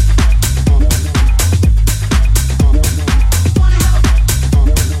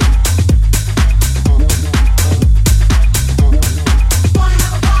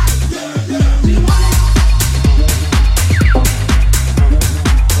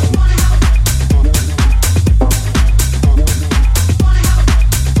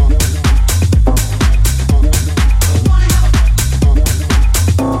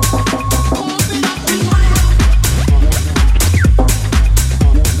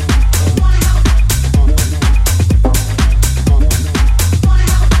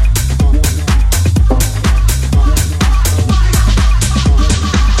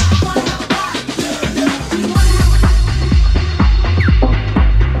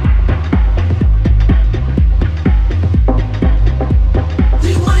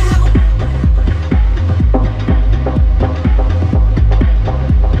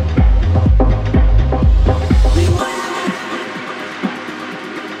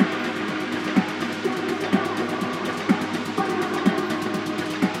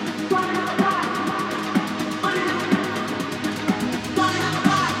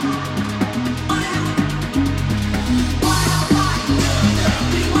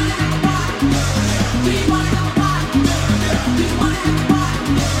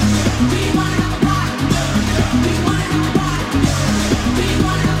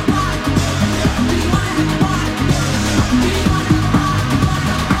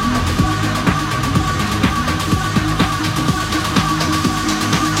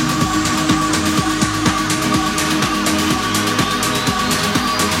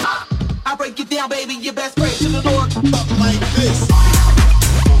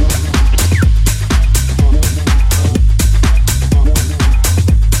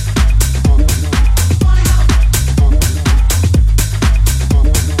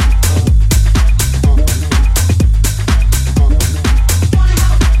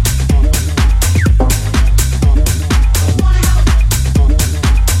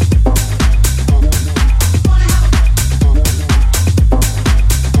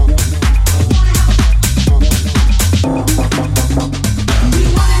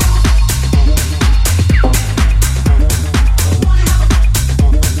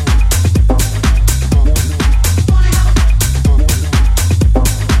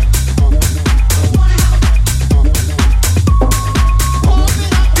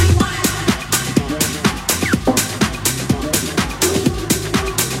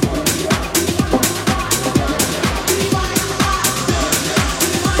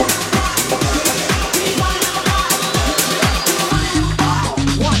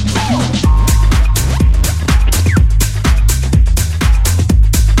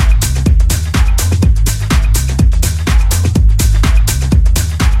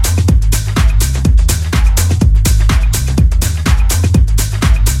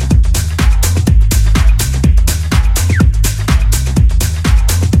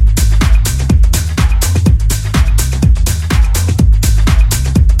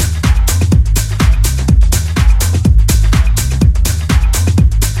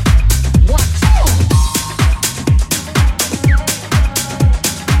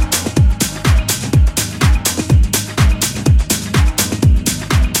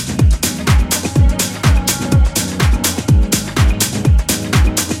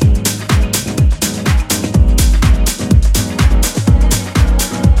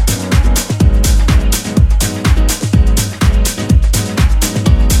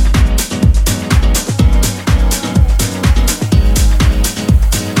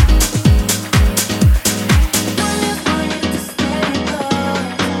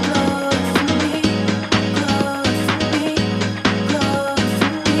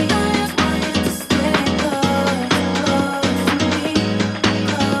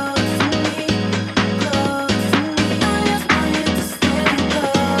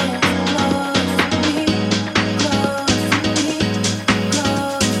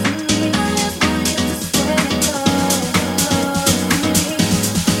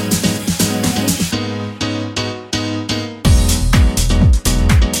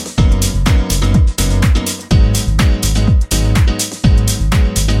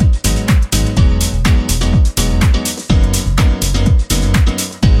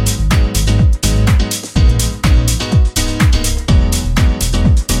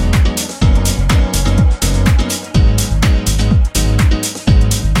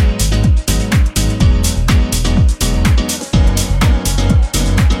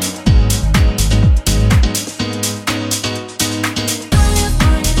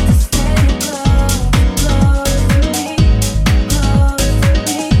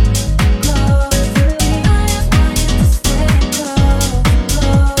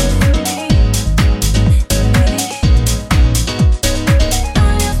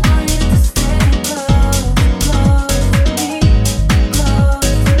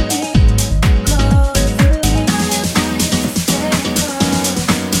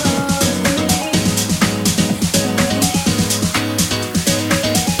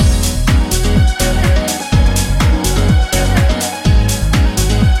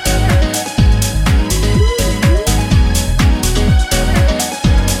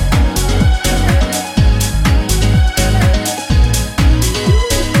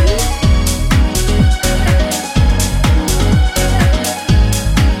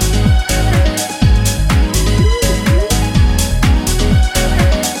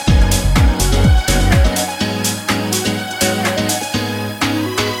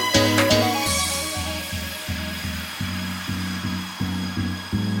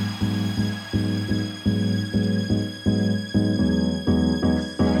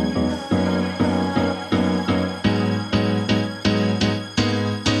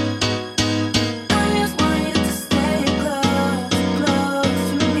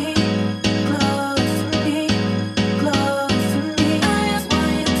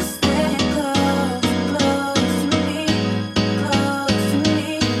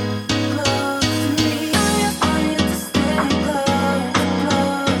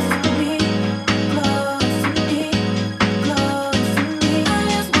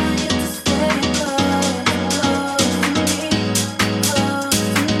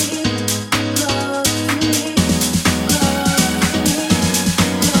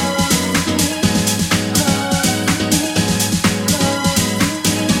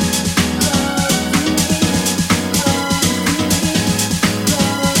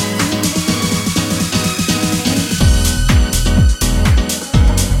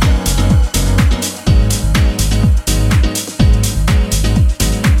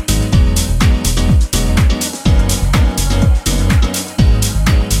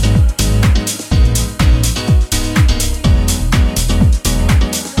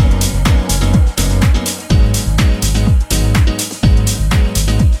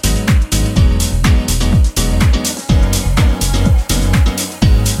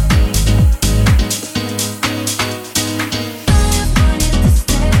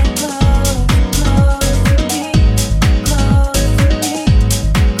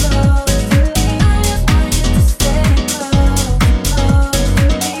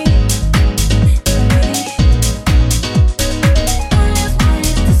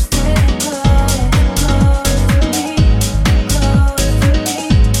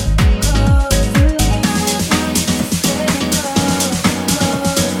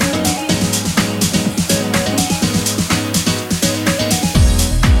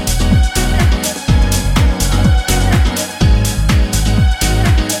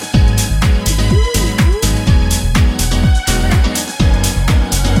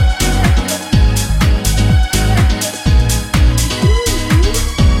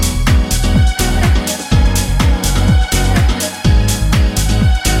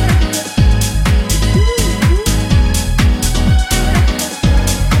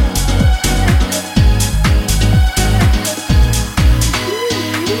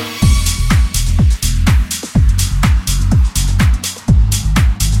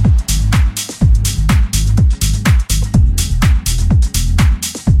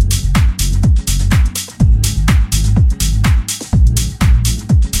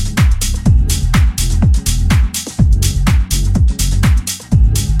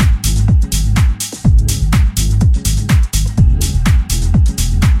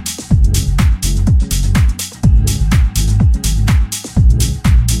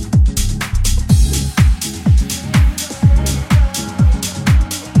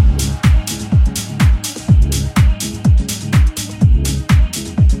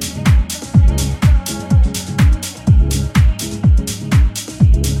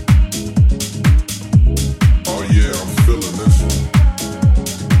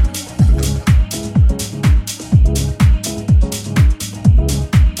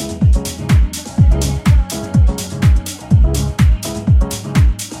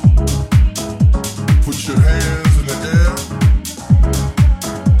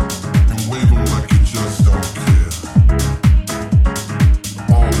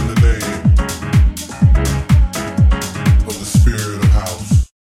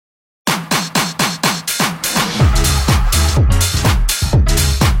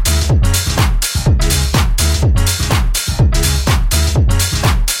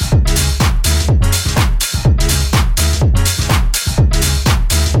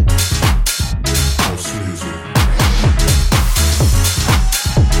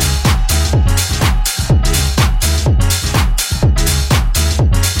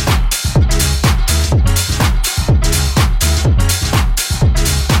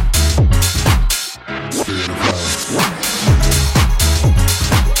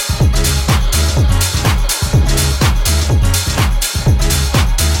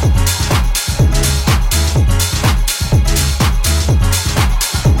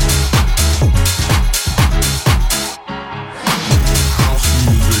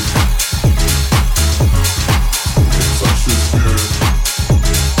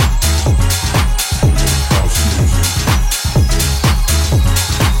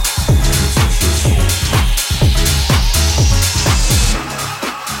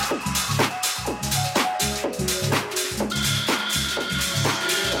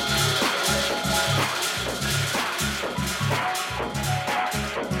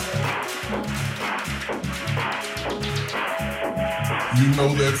 You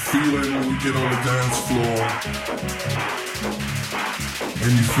know that feeling when you get on the dance floor and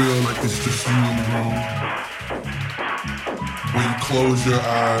you feel like it's just you in the room. When you close your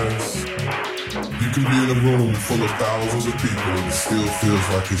eyes, you can be in a room full of thousands of people and it still feels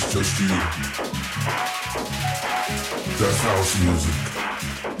like it's just you. That's house music.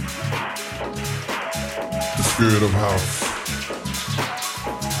 The spirit of house.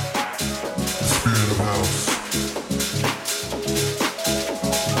 The spirit of house.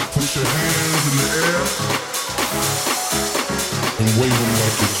 Put your hands in the air and wave them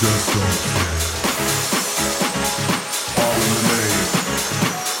like you just don't care. All in the name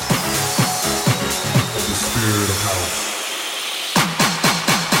of the spirit of house.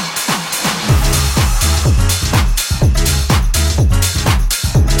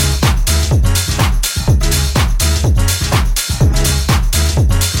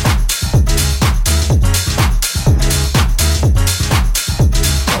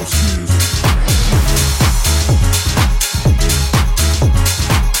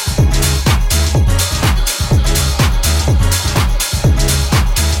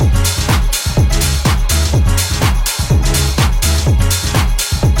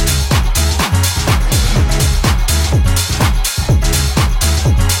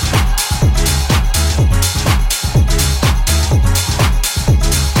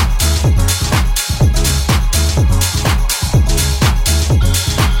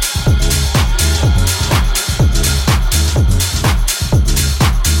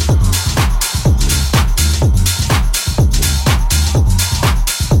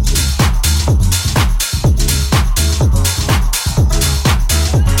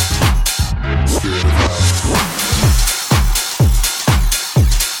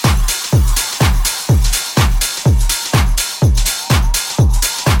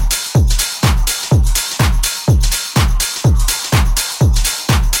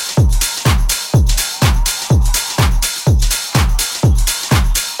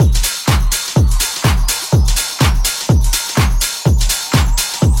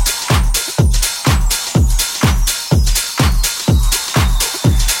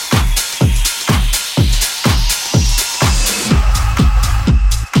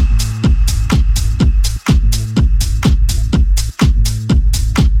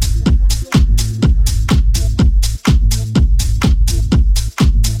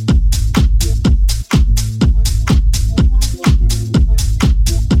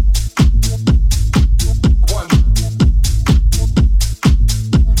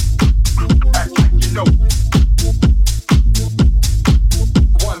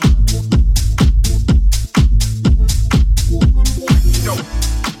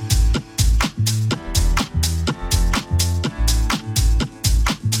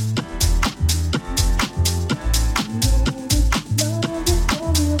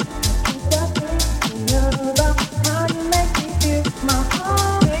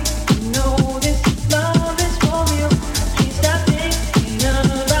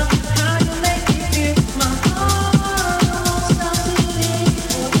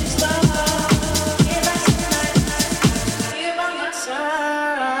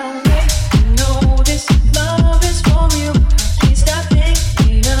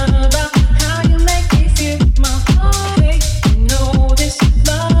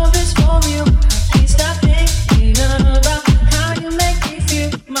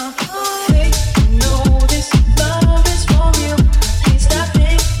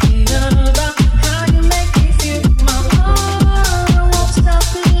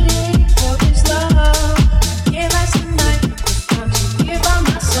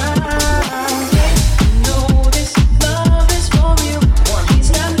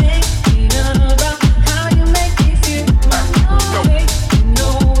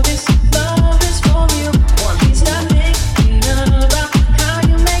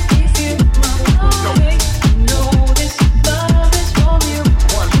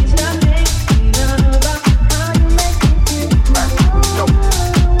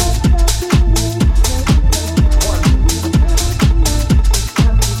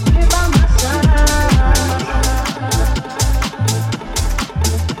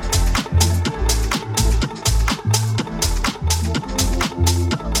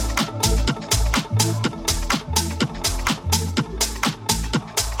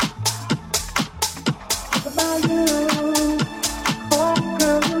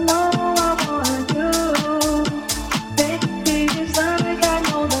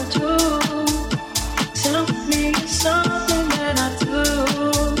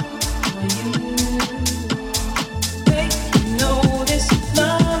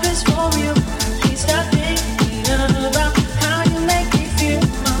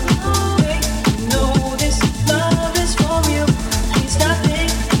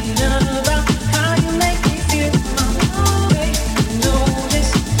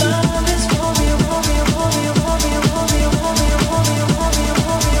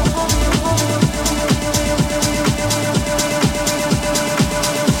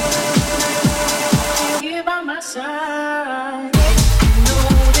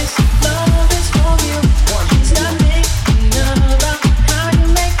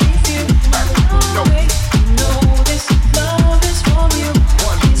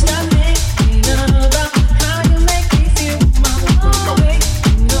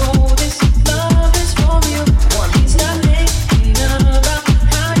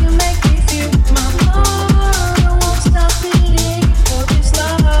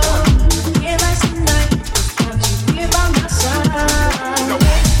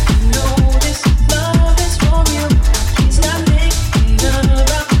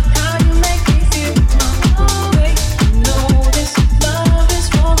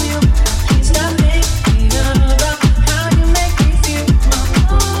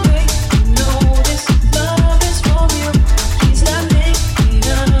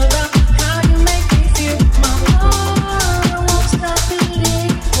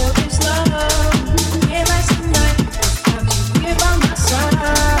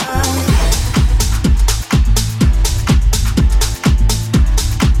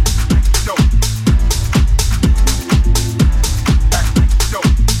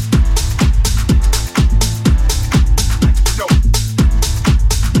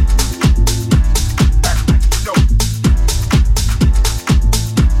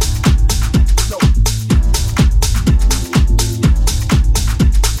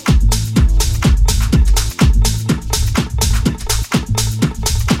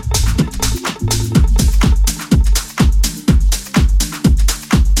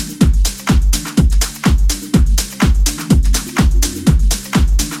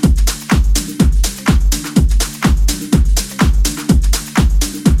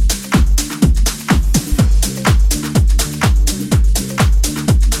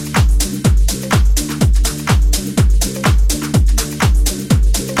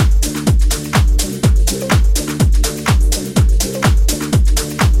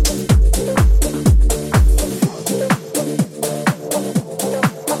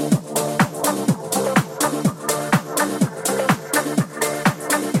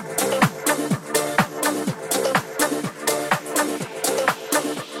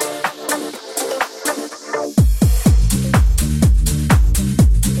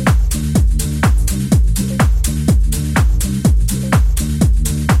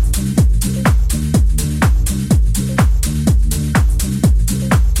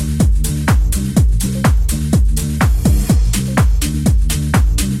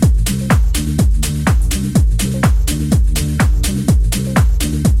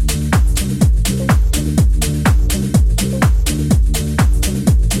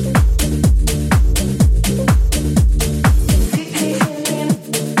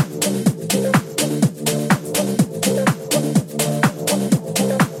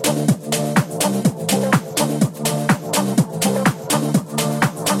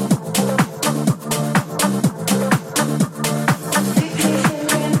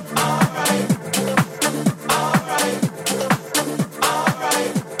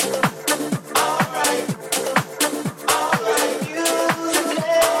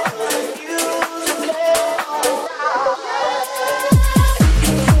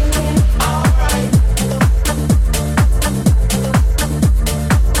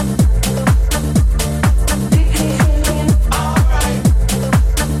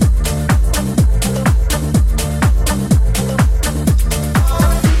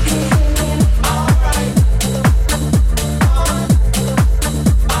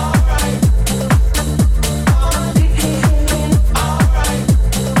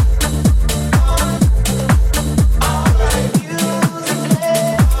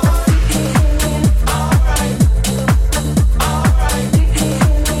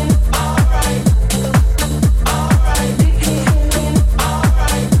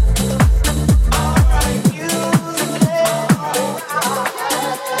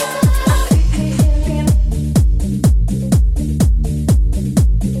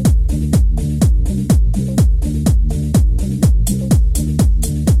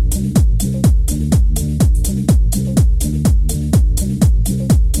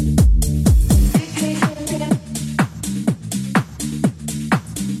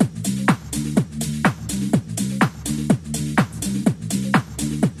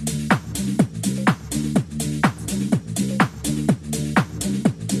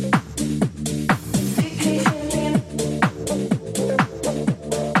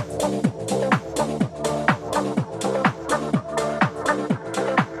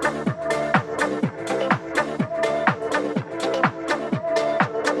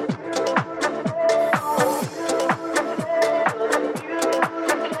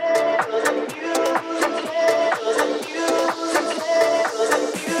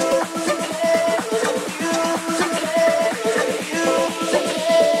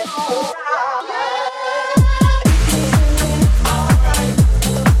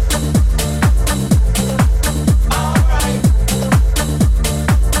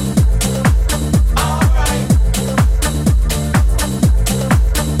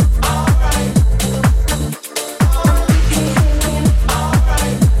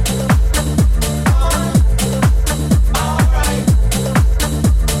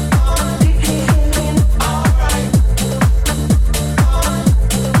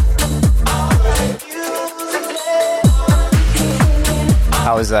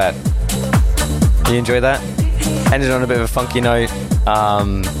 How was that? You enjoy that? Ended on a bit of a funky note,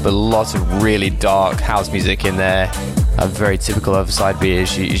 but lots of really dark house music in there. Very typical of side B,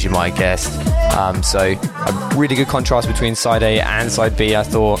 as you might guess. So a really good contrast between side A and side B, I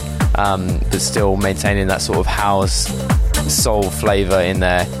thought, but still maintaining that sort of house soul flavor in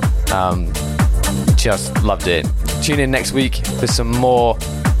there. Just loved it. Tune in next week for some more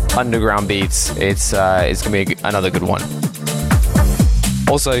underground beats. It's gonna be another good one.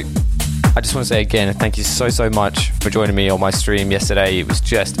 Also, I just want to say again, thank you so much for joining me on my stream yesterday. It was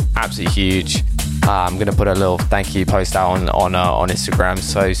just absolutely huge. I'm going to put a little thank you post out on Instagram,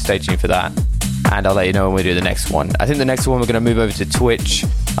 so stay tuned for that. And I'll let you know when we do the next one. I think the next one we're going to move over to Twitch.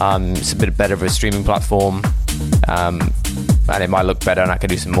 It's a bit better of a streaming platform. And it might look better, and I can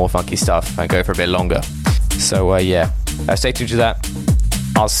do some more funky stuff and go for a bit longer. So yeah, stay tuned to that.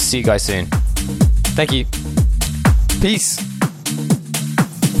 I'll see you guys soon. Thank you. Peace.